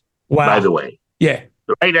numbers, wow. By the way. Yeah.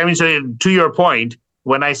 Right? I mean, so to your point,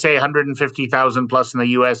 when I say 150,000 plus in the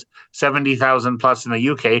US, 70,000 plus in the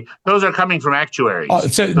UK, those are coming from actuaries. Oh,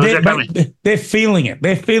 so they're feeling it. They're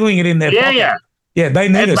feeling it in their pocket. Yeah, they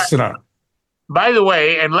need us to know. By the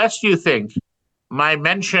way, unless you think my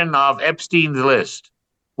mention of Epstein's list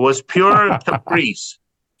was pure caprice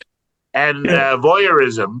and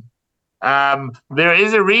voyeurism, there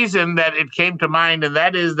is a reason that it came to mind, and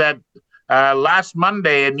that is that last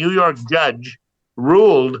Monday, a New York judge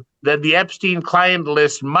ruled that the Epstein client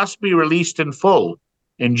list must be released in full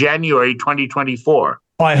in January 2024.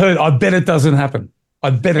 I heard. I bet it doesn't happen.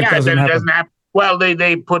 I bet it doesn't happen. Well,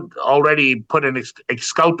 they already put an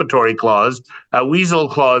exculpatory clause, a weasel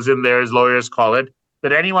clause in there, as lawyers call it,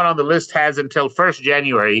 that anyone on the list has until 1st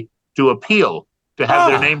January to appeal to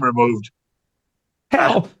have their name removed.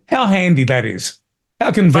 How handy that is.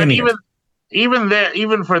 How convenient. But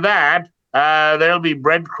even for that, there'll be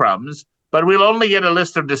breadcrumbs. But we'll only get a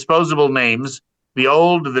list of disposable names: the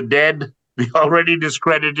old, the dead, the already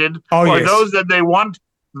discredited, those that they want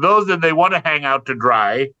to hang out to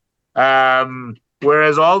dry.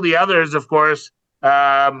 Whereas all the others, of course,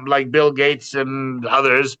 like Bill Gates and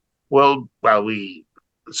others, we've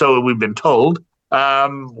been told,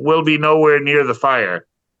 will be nowhere near the fire.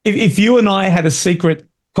 If you and I had a secret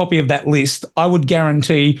copy of that list, I would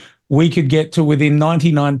guarantee we could get to within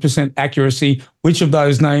 99% accuracy which of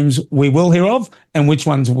those names we will hear of and which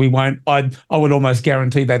ones we won't. I would almost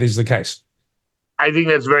guarantee that is the case. I think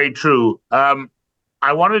that's very true.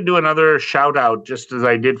 I want to do another shout out, just as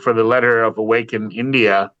I did for the letter of Awaken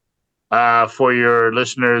India, for your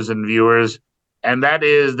listeners and viewers. And that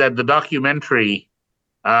is that the documentary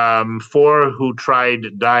for who died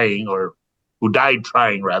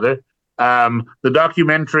trying, rather. The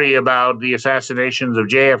documentary about the assassinations of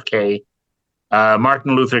JFK,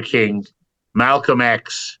 Martin Luther King, Malcolm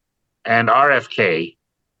X, and RFK.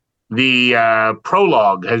 The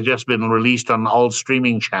prologue has just been released on all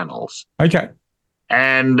streaming channels. Okay.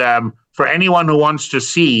 And for anyone who wants to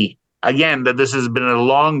see, again, that this has been a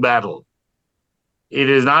long battle, it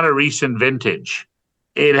is not a recent vintage.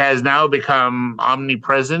 It has now become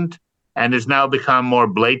omnipresent and has now become more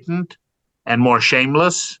blatant and more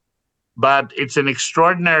shameless. But it's an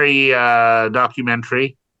extraordinary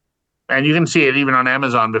documentary. And you can see it even on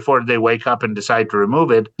Amazon before they wake up and decide to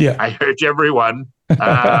remove it. Yeah. I urge everyone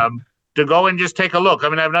to go and just take a look. I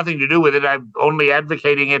mean, I have nothing to do with it. I'm only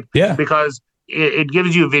advocating it because it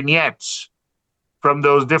gives you vignettes from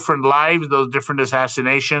those different lives, those different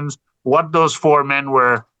assassinations, what those four men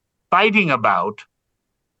were fighting about,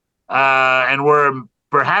 and were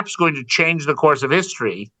perhaps going to change the course of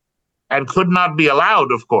history and could not be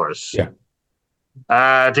allowed, of course,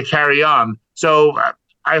 to carry on. So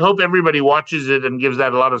I hope everybody watches it and gives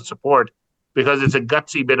that a lot of support because it's a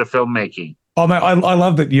gutsy bit of filmmaking. Oh, man, I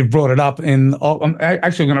love that you've brought it up, and I'm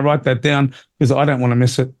actually going to write that down because I don't want to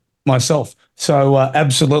miss it myself. So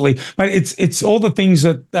absolutely, mate, it's all the things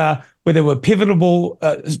that where there were pivotal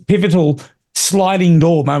sliding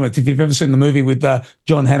door moments. If you've ever seen the movie with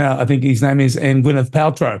John Hannah, I think his name is, and Gwyneth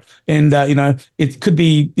Paltrow, and it could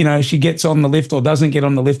be she gets on the lift or doesn't get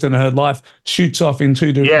on the lift, and her life shoots off in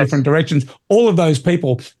two different directions. All of those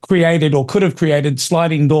people created or could have created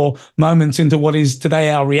sliding door moments into what is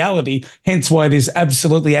today our reality. Hence why it is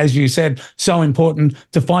absolutely, as you said, so important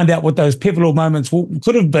to find out what those pivotal moments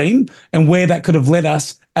could have been and where that could have led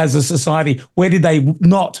us as a society. Where did they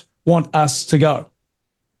not want us to go?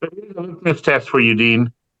 But here's a litmus test for you,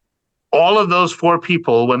 Dean. All of those four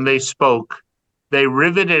people, when they spoke, they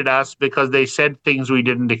riveted us because they said things we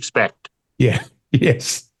didn't expect. Yeah.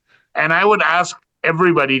 Yes. And I would ask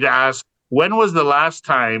everybody to ask, when was the last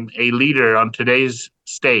time a leader on today's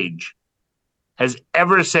stage has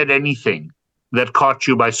ever said anything that caught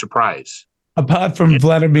you by surprise? Apart from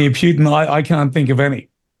Vladimir Putin, I can't think of any.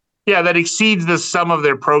 Yeah, that exceeds the sum of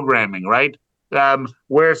their programming, right?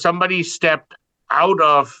 Where somebody stepped out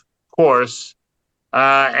of course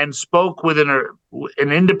and spoke with an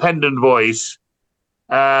independent voice,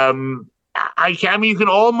 you can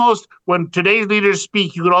almost, when today's leaders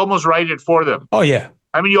speak, you can almost write it for them. Oh, yeah.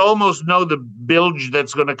 I mean, you almost know the bilge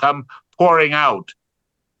that's going to come pouring out.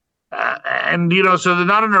 So they're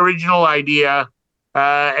not an original idea,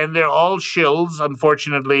 and they're all shills,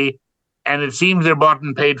 unfortunately, and it seems they're bought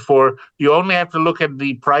and paid for. You only have to look at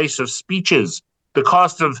the price of speeches, the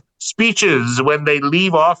cost of speeches when they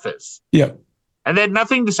leave office. Yeah. And they had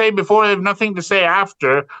nothing to say before, they have nothing to say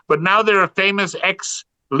after, but now they're a famous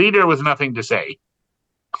ex-leader with nothing to say.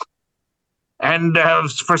 And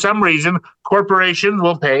for some reason, corporations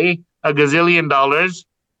will pay $1 gazillion.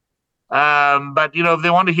 But, if they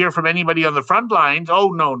want to hear from anybody on the front lines,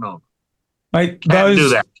 no. Mate, Can't do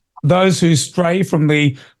that. Those who stray from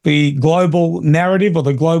the global narrative or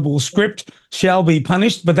the global script shall be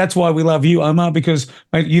punished. But that's why we love you, Omar, because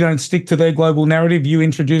mate, you don't stick to their global narrative. You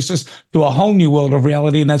introduce us to a whole new world of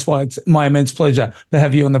reality. And that's why it's my immense pleasure to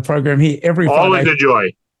have you on the program here every Friday. Always a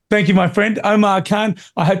joy. Thank you, my friend, Omar Khan.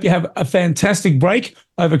 I hope you have a fantastic break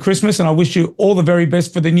over Christmas, and I wish you all the very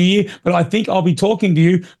best for the new year. But I think I'll be talking to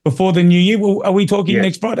you before the new year. Are we talking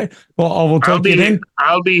next Friday? Well, I will talk to you then.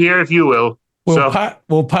 I'll be here if you will.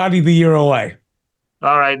 We'll party the year away.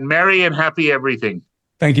 All right. Merry and happy everything.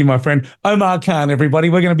 Thank you, my friend. Omar Khan, everybody.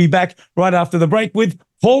 We're going to be back right after the break with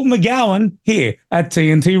Paul McGowan here at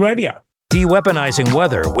TNT Radio. De-weaponizing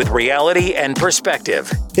weather with reality and perspective.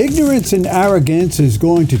 Ignorance and arrogance is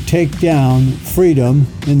going to take down freedom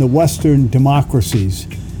in the Western democracies.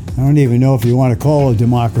 I don't even know if you want to call it a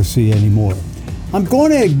democracy anymore. I'm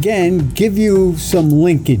going to, again, give you some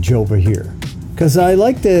linkage over here, because I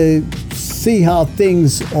like to see how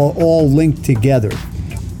things are all linked together.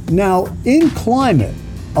 Now, in climate,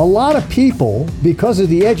 a lot of people, because of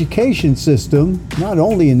the education system, not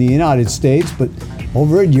only in the United States, but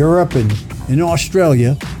over in Europe and in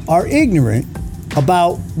Australia, are ignorant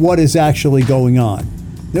about what is actually going on.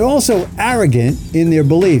 They're also arrogant in their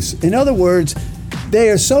beliefs. In other words, they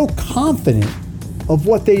are so confident of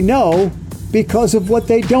what they know because of what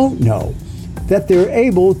they don't know, that they're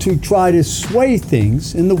able to try to sway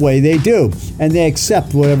things in the way they do, and they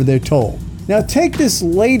accept whatever they're told. Now, take this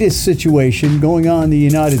latest situation going on in the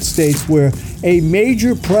United States where a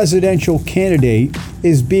major presidential candidate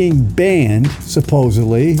is being banned,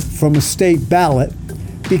 supposedly, from a state ballot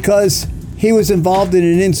because he was involved in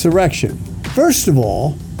an insurrection. First of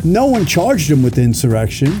all, no one charged him with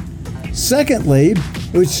insurrection. Secondly,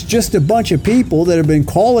 it's just a bunch of people that have been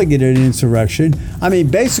calling it an insurrection. I mean,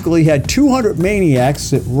 basically, he had 200 maniacs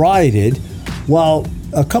that rioted while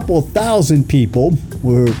a couple of thousand people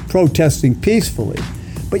were protesting peacefully.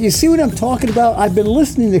 But you see what I'm talking about? I've been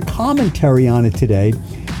listening to commentary on it today,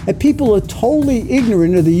 and people are totally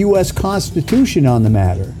ignorant of the U.S. Constitution on the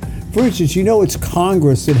matter. For instance, it's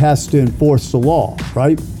Congress that has to enforce the law,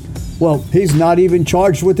 right? Well, he's not even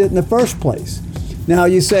charged with it in the first place. Now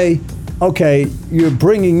you say, okay, you're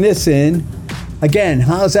bringing this in. Again,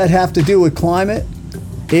 how does that have to do with climate?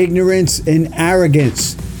 Ignorance and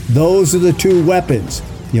arrogance. Those are the two weapons.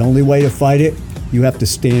 The only way to fight it, you have to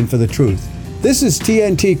stand for the truth. This is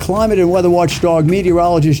TNT climate and weather watchdog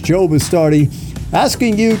meteorologist Joe Bastardi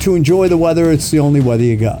asking you to enjoy the weather. It's the only weather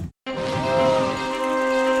you got.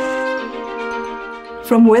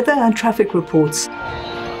 From weather and traffic reports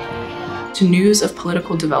to news of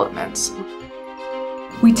political developments,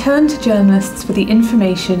 we turn to journalists for the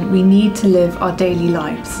information we need to live our daily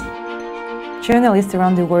lives. Journalists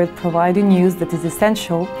around the world provide the news that is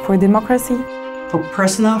essential for democracy, for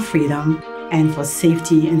personal freedom, and for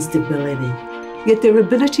safety and stability. Yet their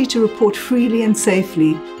ability to report freely and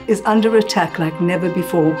safely is under attack like never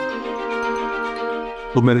before.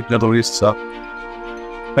 Too many journalists are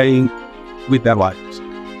paying with their lives.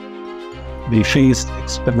 They face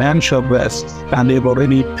exponential risks, and they've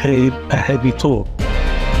already paid a heavy toll.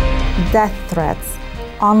 Death threats,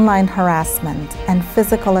 online harassment, and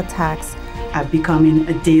physical attacks are becoming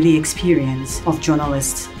a daily experience of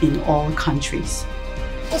journalists in all countries.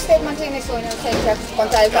 We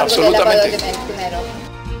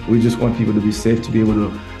just want people to be safe, to be able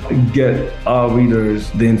to get our readers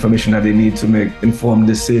the information that they need to make informed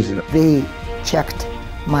decisions. They checked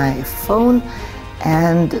my phone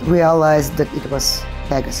and realized that it was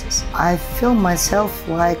Pegasus. I feel myself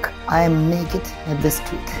like I'm naked at the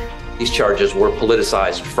street. These charges were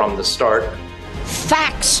politicized from the start.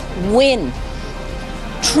 Facts win.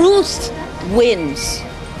 Truth wins.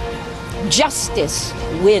 Justice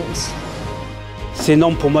wins. C'est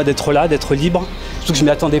énorme pour moi d'être là, d'être libre, surtout que je ne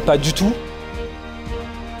m'y attendais pas du tout.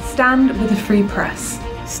 Stand with a free press.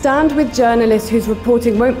 Stand with journalists whose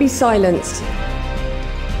reporting won't be silenced.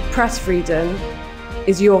 Press freedom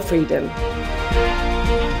is your freedom.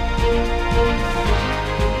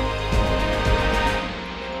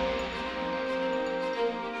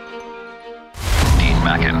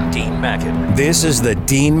 Dean Mackin. This is the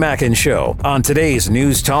Dean Mackin Show on today's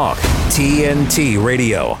News Talk, TNT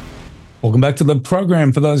Radio. Welcome back to the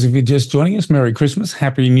program. For those of you just joining us, Merry Christmas,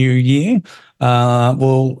 Happy New Year.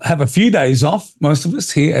 We'll have a few days off, most of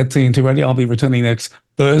us here at TNT Radio. I'll be returning next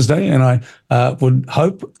Thursday, and I would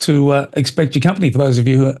hope to expect your company. For those of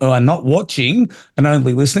you who are not watching and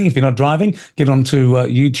only listening, if you're not driving, get onto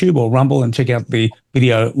YouTube or Rumble and check out the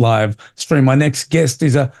video live stream. My next guest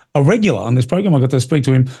is a regular on this program. I got to speak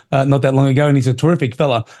to him not that long ago, and he's a terrific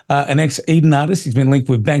fella, an ex-Eden artist. He's been linked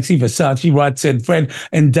with Banksy, Versace, Right Said Fred,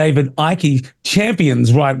 and David Icke,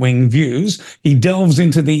 champions right-wing views. He delves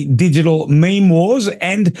into the digital meme wars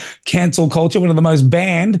and cancel culture, one of the most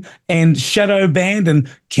banned and shadow banned and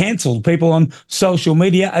cancelled people on social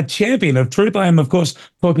media, a champion of truth. I am, of course,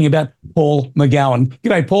 talking about Paul McGowan.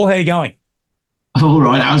 G'day, Paul. How are you going? All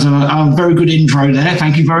right, that was a very good intro there.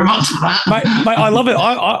 Thank you very much for that. Mate, I love it.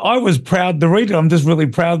 I was proud to read it. I'm just really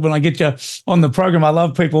proud when I get you on the program. I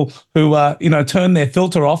love people who, turn their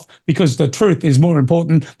filter off, because the truth is more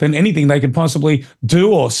important than anything they could possibly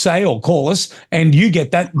do or say or call us, and you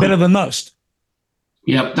get that better than most.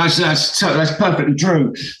 Yeah, that's perfectly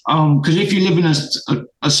true. Because if you live in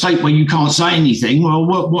a state where you can't say anything, well,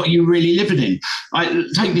 what are you really living in?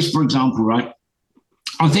 Take this for example, right?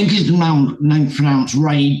 I think his name pronounced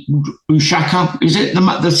Ray Ushaka. Is it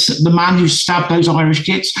the man who stabbed those Irish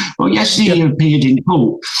kids? Well, yesterday he appeared in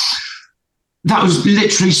court. That was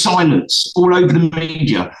literally silence all over the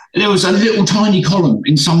media. There was a little tiny column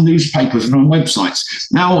in some newspapers and on websites.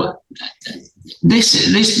 Now, that's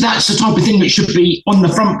the type of thing that should be on the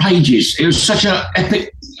front pages. It was such an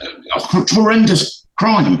epic, horrendous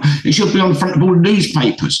crime. It should be on the front of all the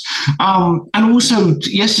newspapers. And also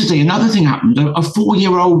yesterday, another thing happened. A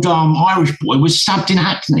 4-year-old Irish boy was stabbed in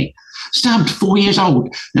Hackney. Stabbed, 4 years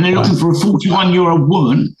old. And they're looking for a 41-year-old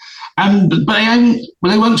woman. But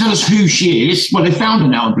they won't tell us who she is. Well, they found her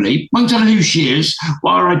now, I believe. Won't tell us who she is,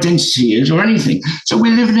 what her identity is, or anything. So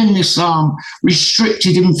we're living in this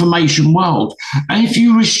restricted information world. And if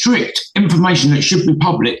you restrict information that should be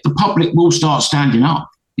public, the public will start standing up.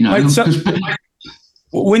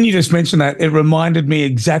 When you just mentioned that, it reminded me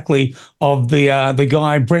exactly of the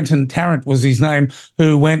guy, Brenton Tarrant was his name,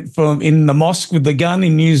 who went from in the mosque with the gun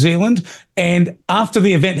in New Zealand. And after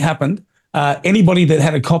the event happened, anybody that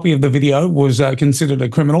had a copy of the video was considered a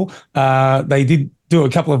criminal. They did do a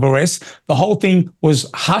couple of arrests. The whole thing was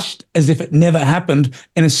hushed as if it never happened.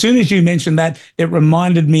 And as soon as you mentioned that, it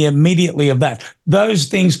reminded me immediately of that. Those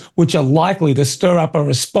things which are likely to stir up a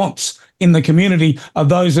response in the community are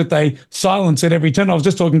those that they silence at every turn. I was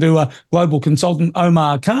just talking to a global consultant,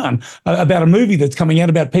 Omar Khan, about a movie that's coming out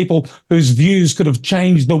about people whose views could have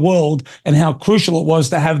changed the world and how crucial it was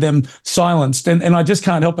to have them silenced. And I just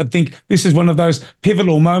can't help but think this is one of those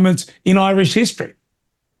pivotal moments in Irish history.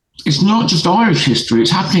 It's not just Irish history,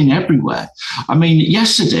 it's happening everywhere. I mean,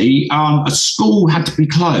 yesterday, a school had to be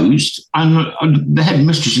closed, and the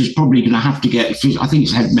headmistress is probably going to have to I think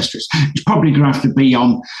it's headmistress, it's probably going to have to be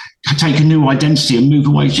take a new identity and move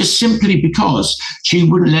away, just simply because she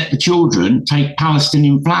wouldn't let the children take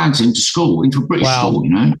Palestinian flags into school, into a British school,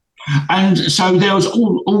 And so there was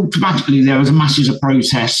automatically there was a masses of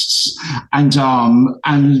protests, and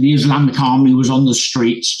the Islamic Army was on the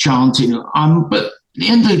streets chanting. But at the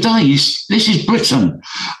end of the day, this is Britain.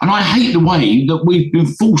 And I hate the way that we've been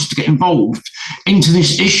forced to get involved into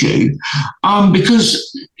this issue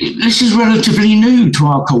because this is relatively new to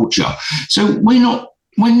our culture. So when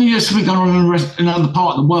there's something going on in another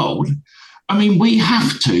part of the world, I mean, we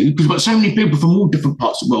have to, because we've got so many people from all different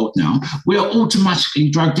parts of the world now, we are automatically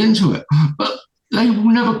dragged into it. But they will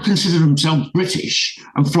never consider themselves British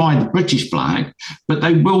and fly the British flag, but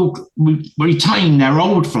they will retain their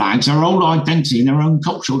old flags, their old identity, and their own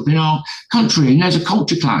culture within our country. And there's a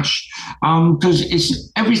culture clash because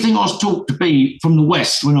it's everything I was taught to be from the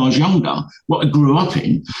West when I was younger, what I grew up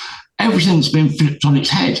in. Everything's been flipped on its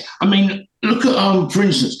head. I mean, look at, for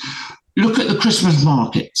instance, look at the Christmas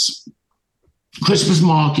markets. Christmas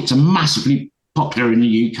markets are massively popular in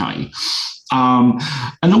the UK.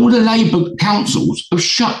 And all the Labour councils have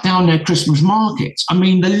shut down their Christmas markets. I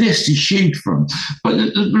mean, the list is huge for them. But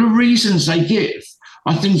the reasons they give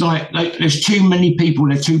are things like there's too many people,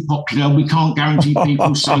 they're too popular, we can't guarantee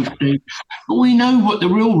people's safety. But we know what the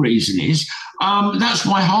real reason is. That's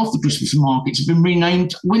why half the Christmas markets have been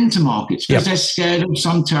renamed winter markets, because they're scared of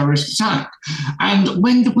some terrorist attack. And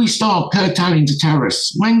when did we start curtailing to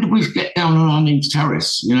terrorists? When did we get down on our knees to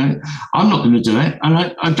terrorists? You know, I'm not going to do it, and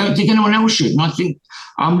I don't think anyone else should. And I think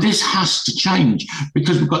this has to change,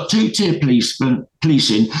 because we've got two-tier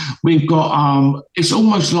policing. We've got it's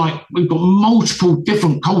almost like we've got multiple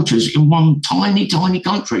different cultures in one tiny, tiny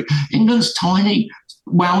country. England's tiny,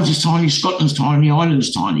 Wales is tiny, Scotland's tiny,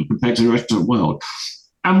 Ireland's tiny compared to the rest of the world.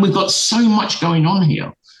 And we've got so much going on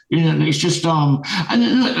here. You know, it's just,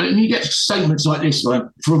 and you get statements like this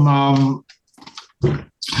from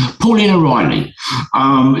Pauline O'Reilly.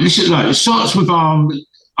 It starts with the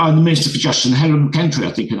Minister for Justice, Helen McKentry,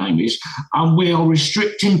 I think her name is, and we are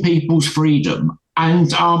restricting people's freedom. And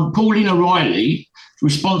Pauline O'Reilly's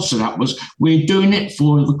response to that was, we're doing it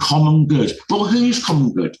for the common good. Well, whose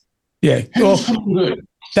common good? Yeah,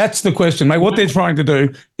 that's the question, mate. What they're trying to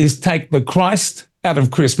do is take the Christ out of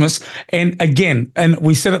Christmas. And again, and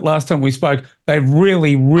we said it last time we spoke, they've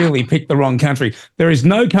really, really picked the wrong country. There is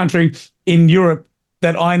no country in Europe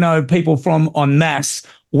that I know people from en masse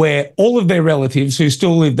where all of their relatives who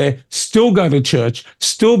still live there still go to church,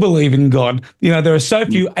 still believe in God. You know, there are so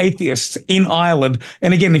few atheists in Ireland.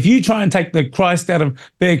 And again, if you try and take the Christ out of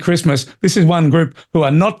their Christmas, this is one group who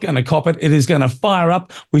are not going to cop it. It is going to fire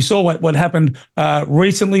up. We saw what happened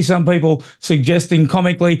recently. Some people suggesting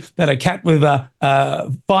comically that a cat with a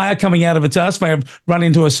fire coming out of its ass may have run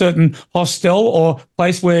into a certain hostel or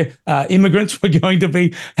place where immigrants were going to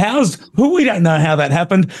be housed. We don't know how that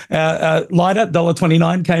happened. Lighter,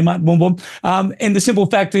 $1.29 came up, boom, boom. And the simple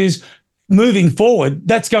fact is, moving forward,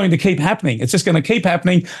 that's going to keep happening. It's just going to keep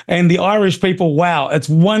happening. And the Irish people, wow, it's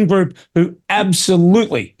one group who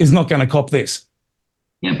absolutely is not going to cop this.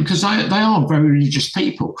 Yeah, because they are very religious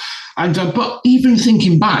people. And but even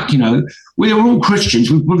thinking back, you know, we are all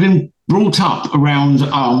Christians. We've been brought up around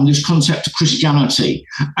this concept of Christianity,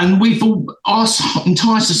 and our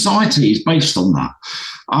entire society is based on that.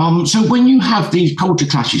 So when you have these culture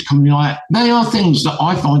clashes coming out, they are things that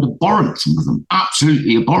I find abhorrent, some of them,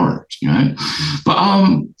 absolutely abhorrent, you know. But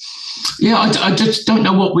I just don't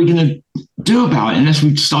know what we're going to do about it unless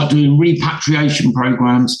we start doing repatriation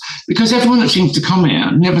programs, because everyone that seems to come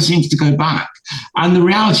here never seems to go back. And the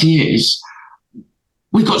reality is,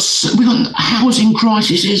 we've got housing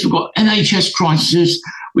crises, we've got NHS crises,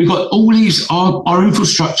 we've got all these, our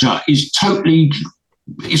infrastructure is totally,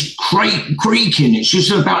 it's creaking, it's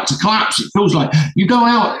just about to collapse. It feels like you go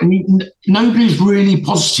out and nobody's really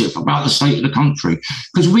positive about the state of the country,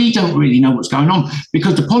 because we don't really know what's going on,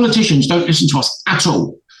 because the politicians don't listen to us at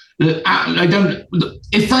all. They don't.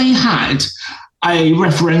 If they had a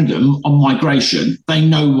referendum on migration, they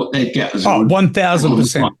know what they'd get as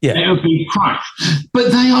 1,000%. Yeah, it would be crash.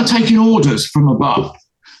 But they are taking orders from above.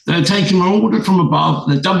 They're taking an order from above,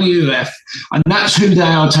 the WF, and that's who they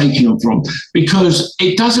are taking them from, because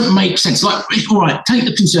it doesn't make sense. Like, all right, take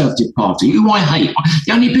the Conservative Party, who I hate.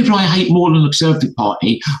 The only people I hate more than the Conservative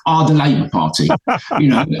Party are the Labour Party. You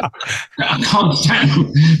know, I can't stand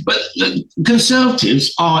them. But the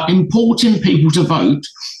Conservatives are importing people to vote.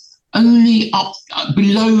 Only up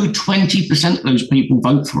below 20% of those people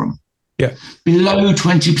vote for them. Yeah, below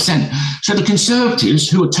 20%. So the Conservatives,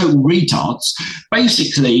 who are total retards,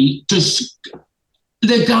 basically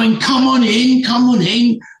they're going, come on in.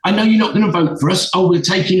 I know you're not going to vote for us. Oh, we're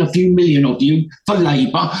taking a few million of you for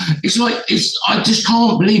Labour. I just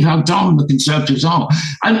can't believe how dumb the Conservatives are.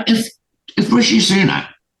 And if Rishi Sunak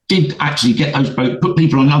did actually get those boats, put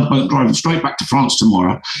people on another boat driving straight back to France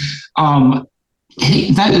tomorrow,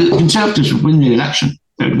 the Conservatives would win the election.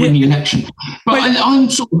 Win the election. But I'm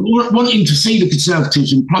sort of wanting to see the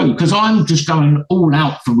Conservatives implode, because I'm just going all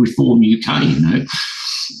out for Reform UK, you know.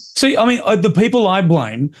 See, I mean, the people I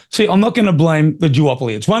blame, I'm not going to blame the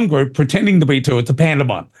duopoly. It's one group pretending to be two. It's a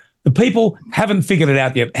pantomime. The people haven't figured it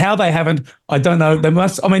out yet. How they haven't, I don't know. They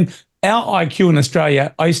must, I mean, our IQ in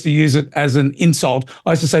Australia, I used to use it as an insult.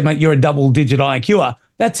 I used to say, mate, you're a double-digit IQer.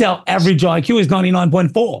 That's our average IQ is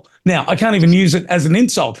 99.4. Now, I can't even use it as an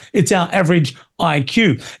insult. It's our average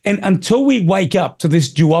IQ. And until we wake up to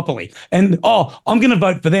this duopoly and, I'm going to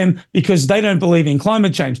vote for them because they don't believe in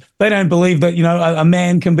climate change. They don't believe that, you know, a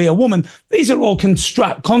man can be a woman. These are all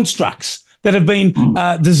constructs that have been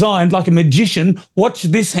designed like a magician. Watch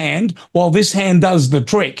this hand while this hand does the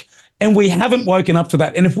trick. And we haven't woken up to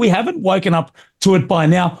that. And if we haven't woken up to it by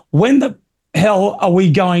now, when the hell are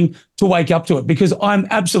we going to wake up to it? Because I'm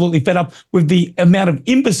absolutely fed up with the amount of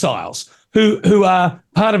imbeciles who are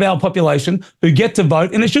part of our population who get to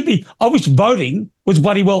vote. And it should be, I wish voting was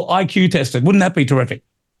bloody well IQ tested. Wouldn't that be terrific?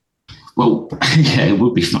 Well, yeah, it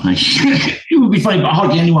would be funny. It would be funny, but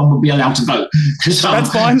hardly anyone would be allowed to vote.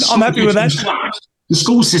 That's fine. I'm happy with that. The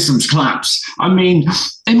school system's collapsed. I mean,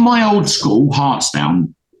 in my old school,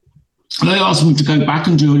 Hartsdown, they asked me to go back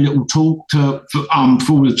and do a little talk for all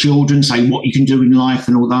the children, say what you can do in life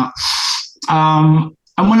and all that.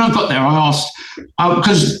 And when I got there, I asked,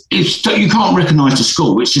 because you can't recognise the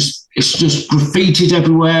school. It's just graffitied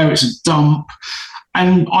everywhere. It's a dump.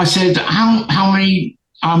 And I said, how many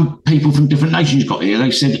people from different nations got here?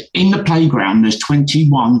 They said, in the playground, there's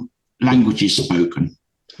 21 languages spoken.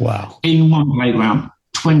 Wow. In one playground,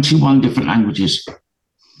 21 different languages.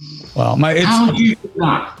 Well, mate, how do you do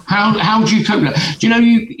that? How do you cope with that? Do you know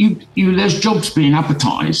you there's jobs being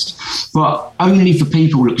advertised, but only for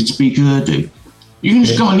people that can speak Urdu. You can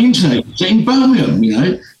just go on the internet, say in Birmingham,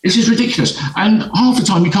 this is ridiculous. And half the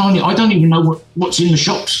time I don't even know what's in the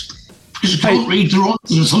shops. Because you can't read the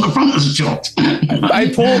writings on the front of the shop.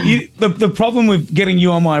 Hey, Paul, the problem with getting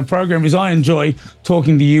you on my program is I enjoy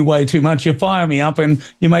talking to you way too much. You fire me up and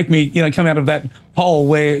you make me, come out of that hole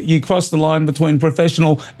where you cross the line between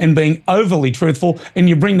professional and being overly truthful, and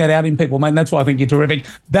you bring that out in people, mate. And that's why I think you're terrific.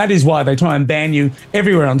 That is why they try and ban you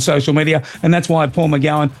everywhere on social media. And that's why, Paul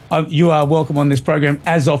McGowan, you are welcome on this program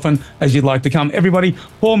as often as you'd like to come. Everybody,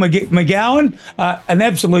 Paul McGowan, an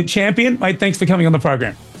absolute champion. Mate, thanks for coming on the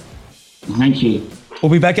program. Thank you.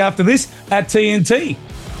 We'll be back after this at TNT.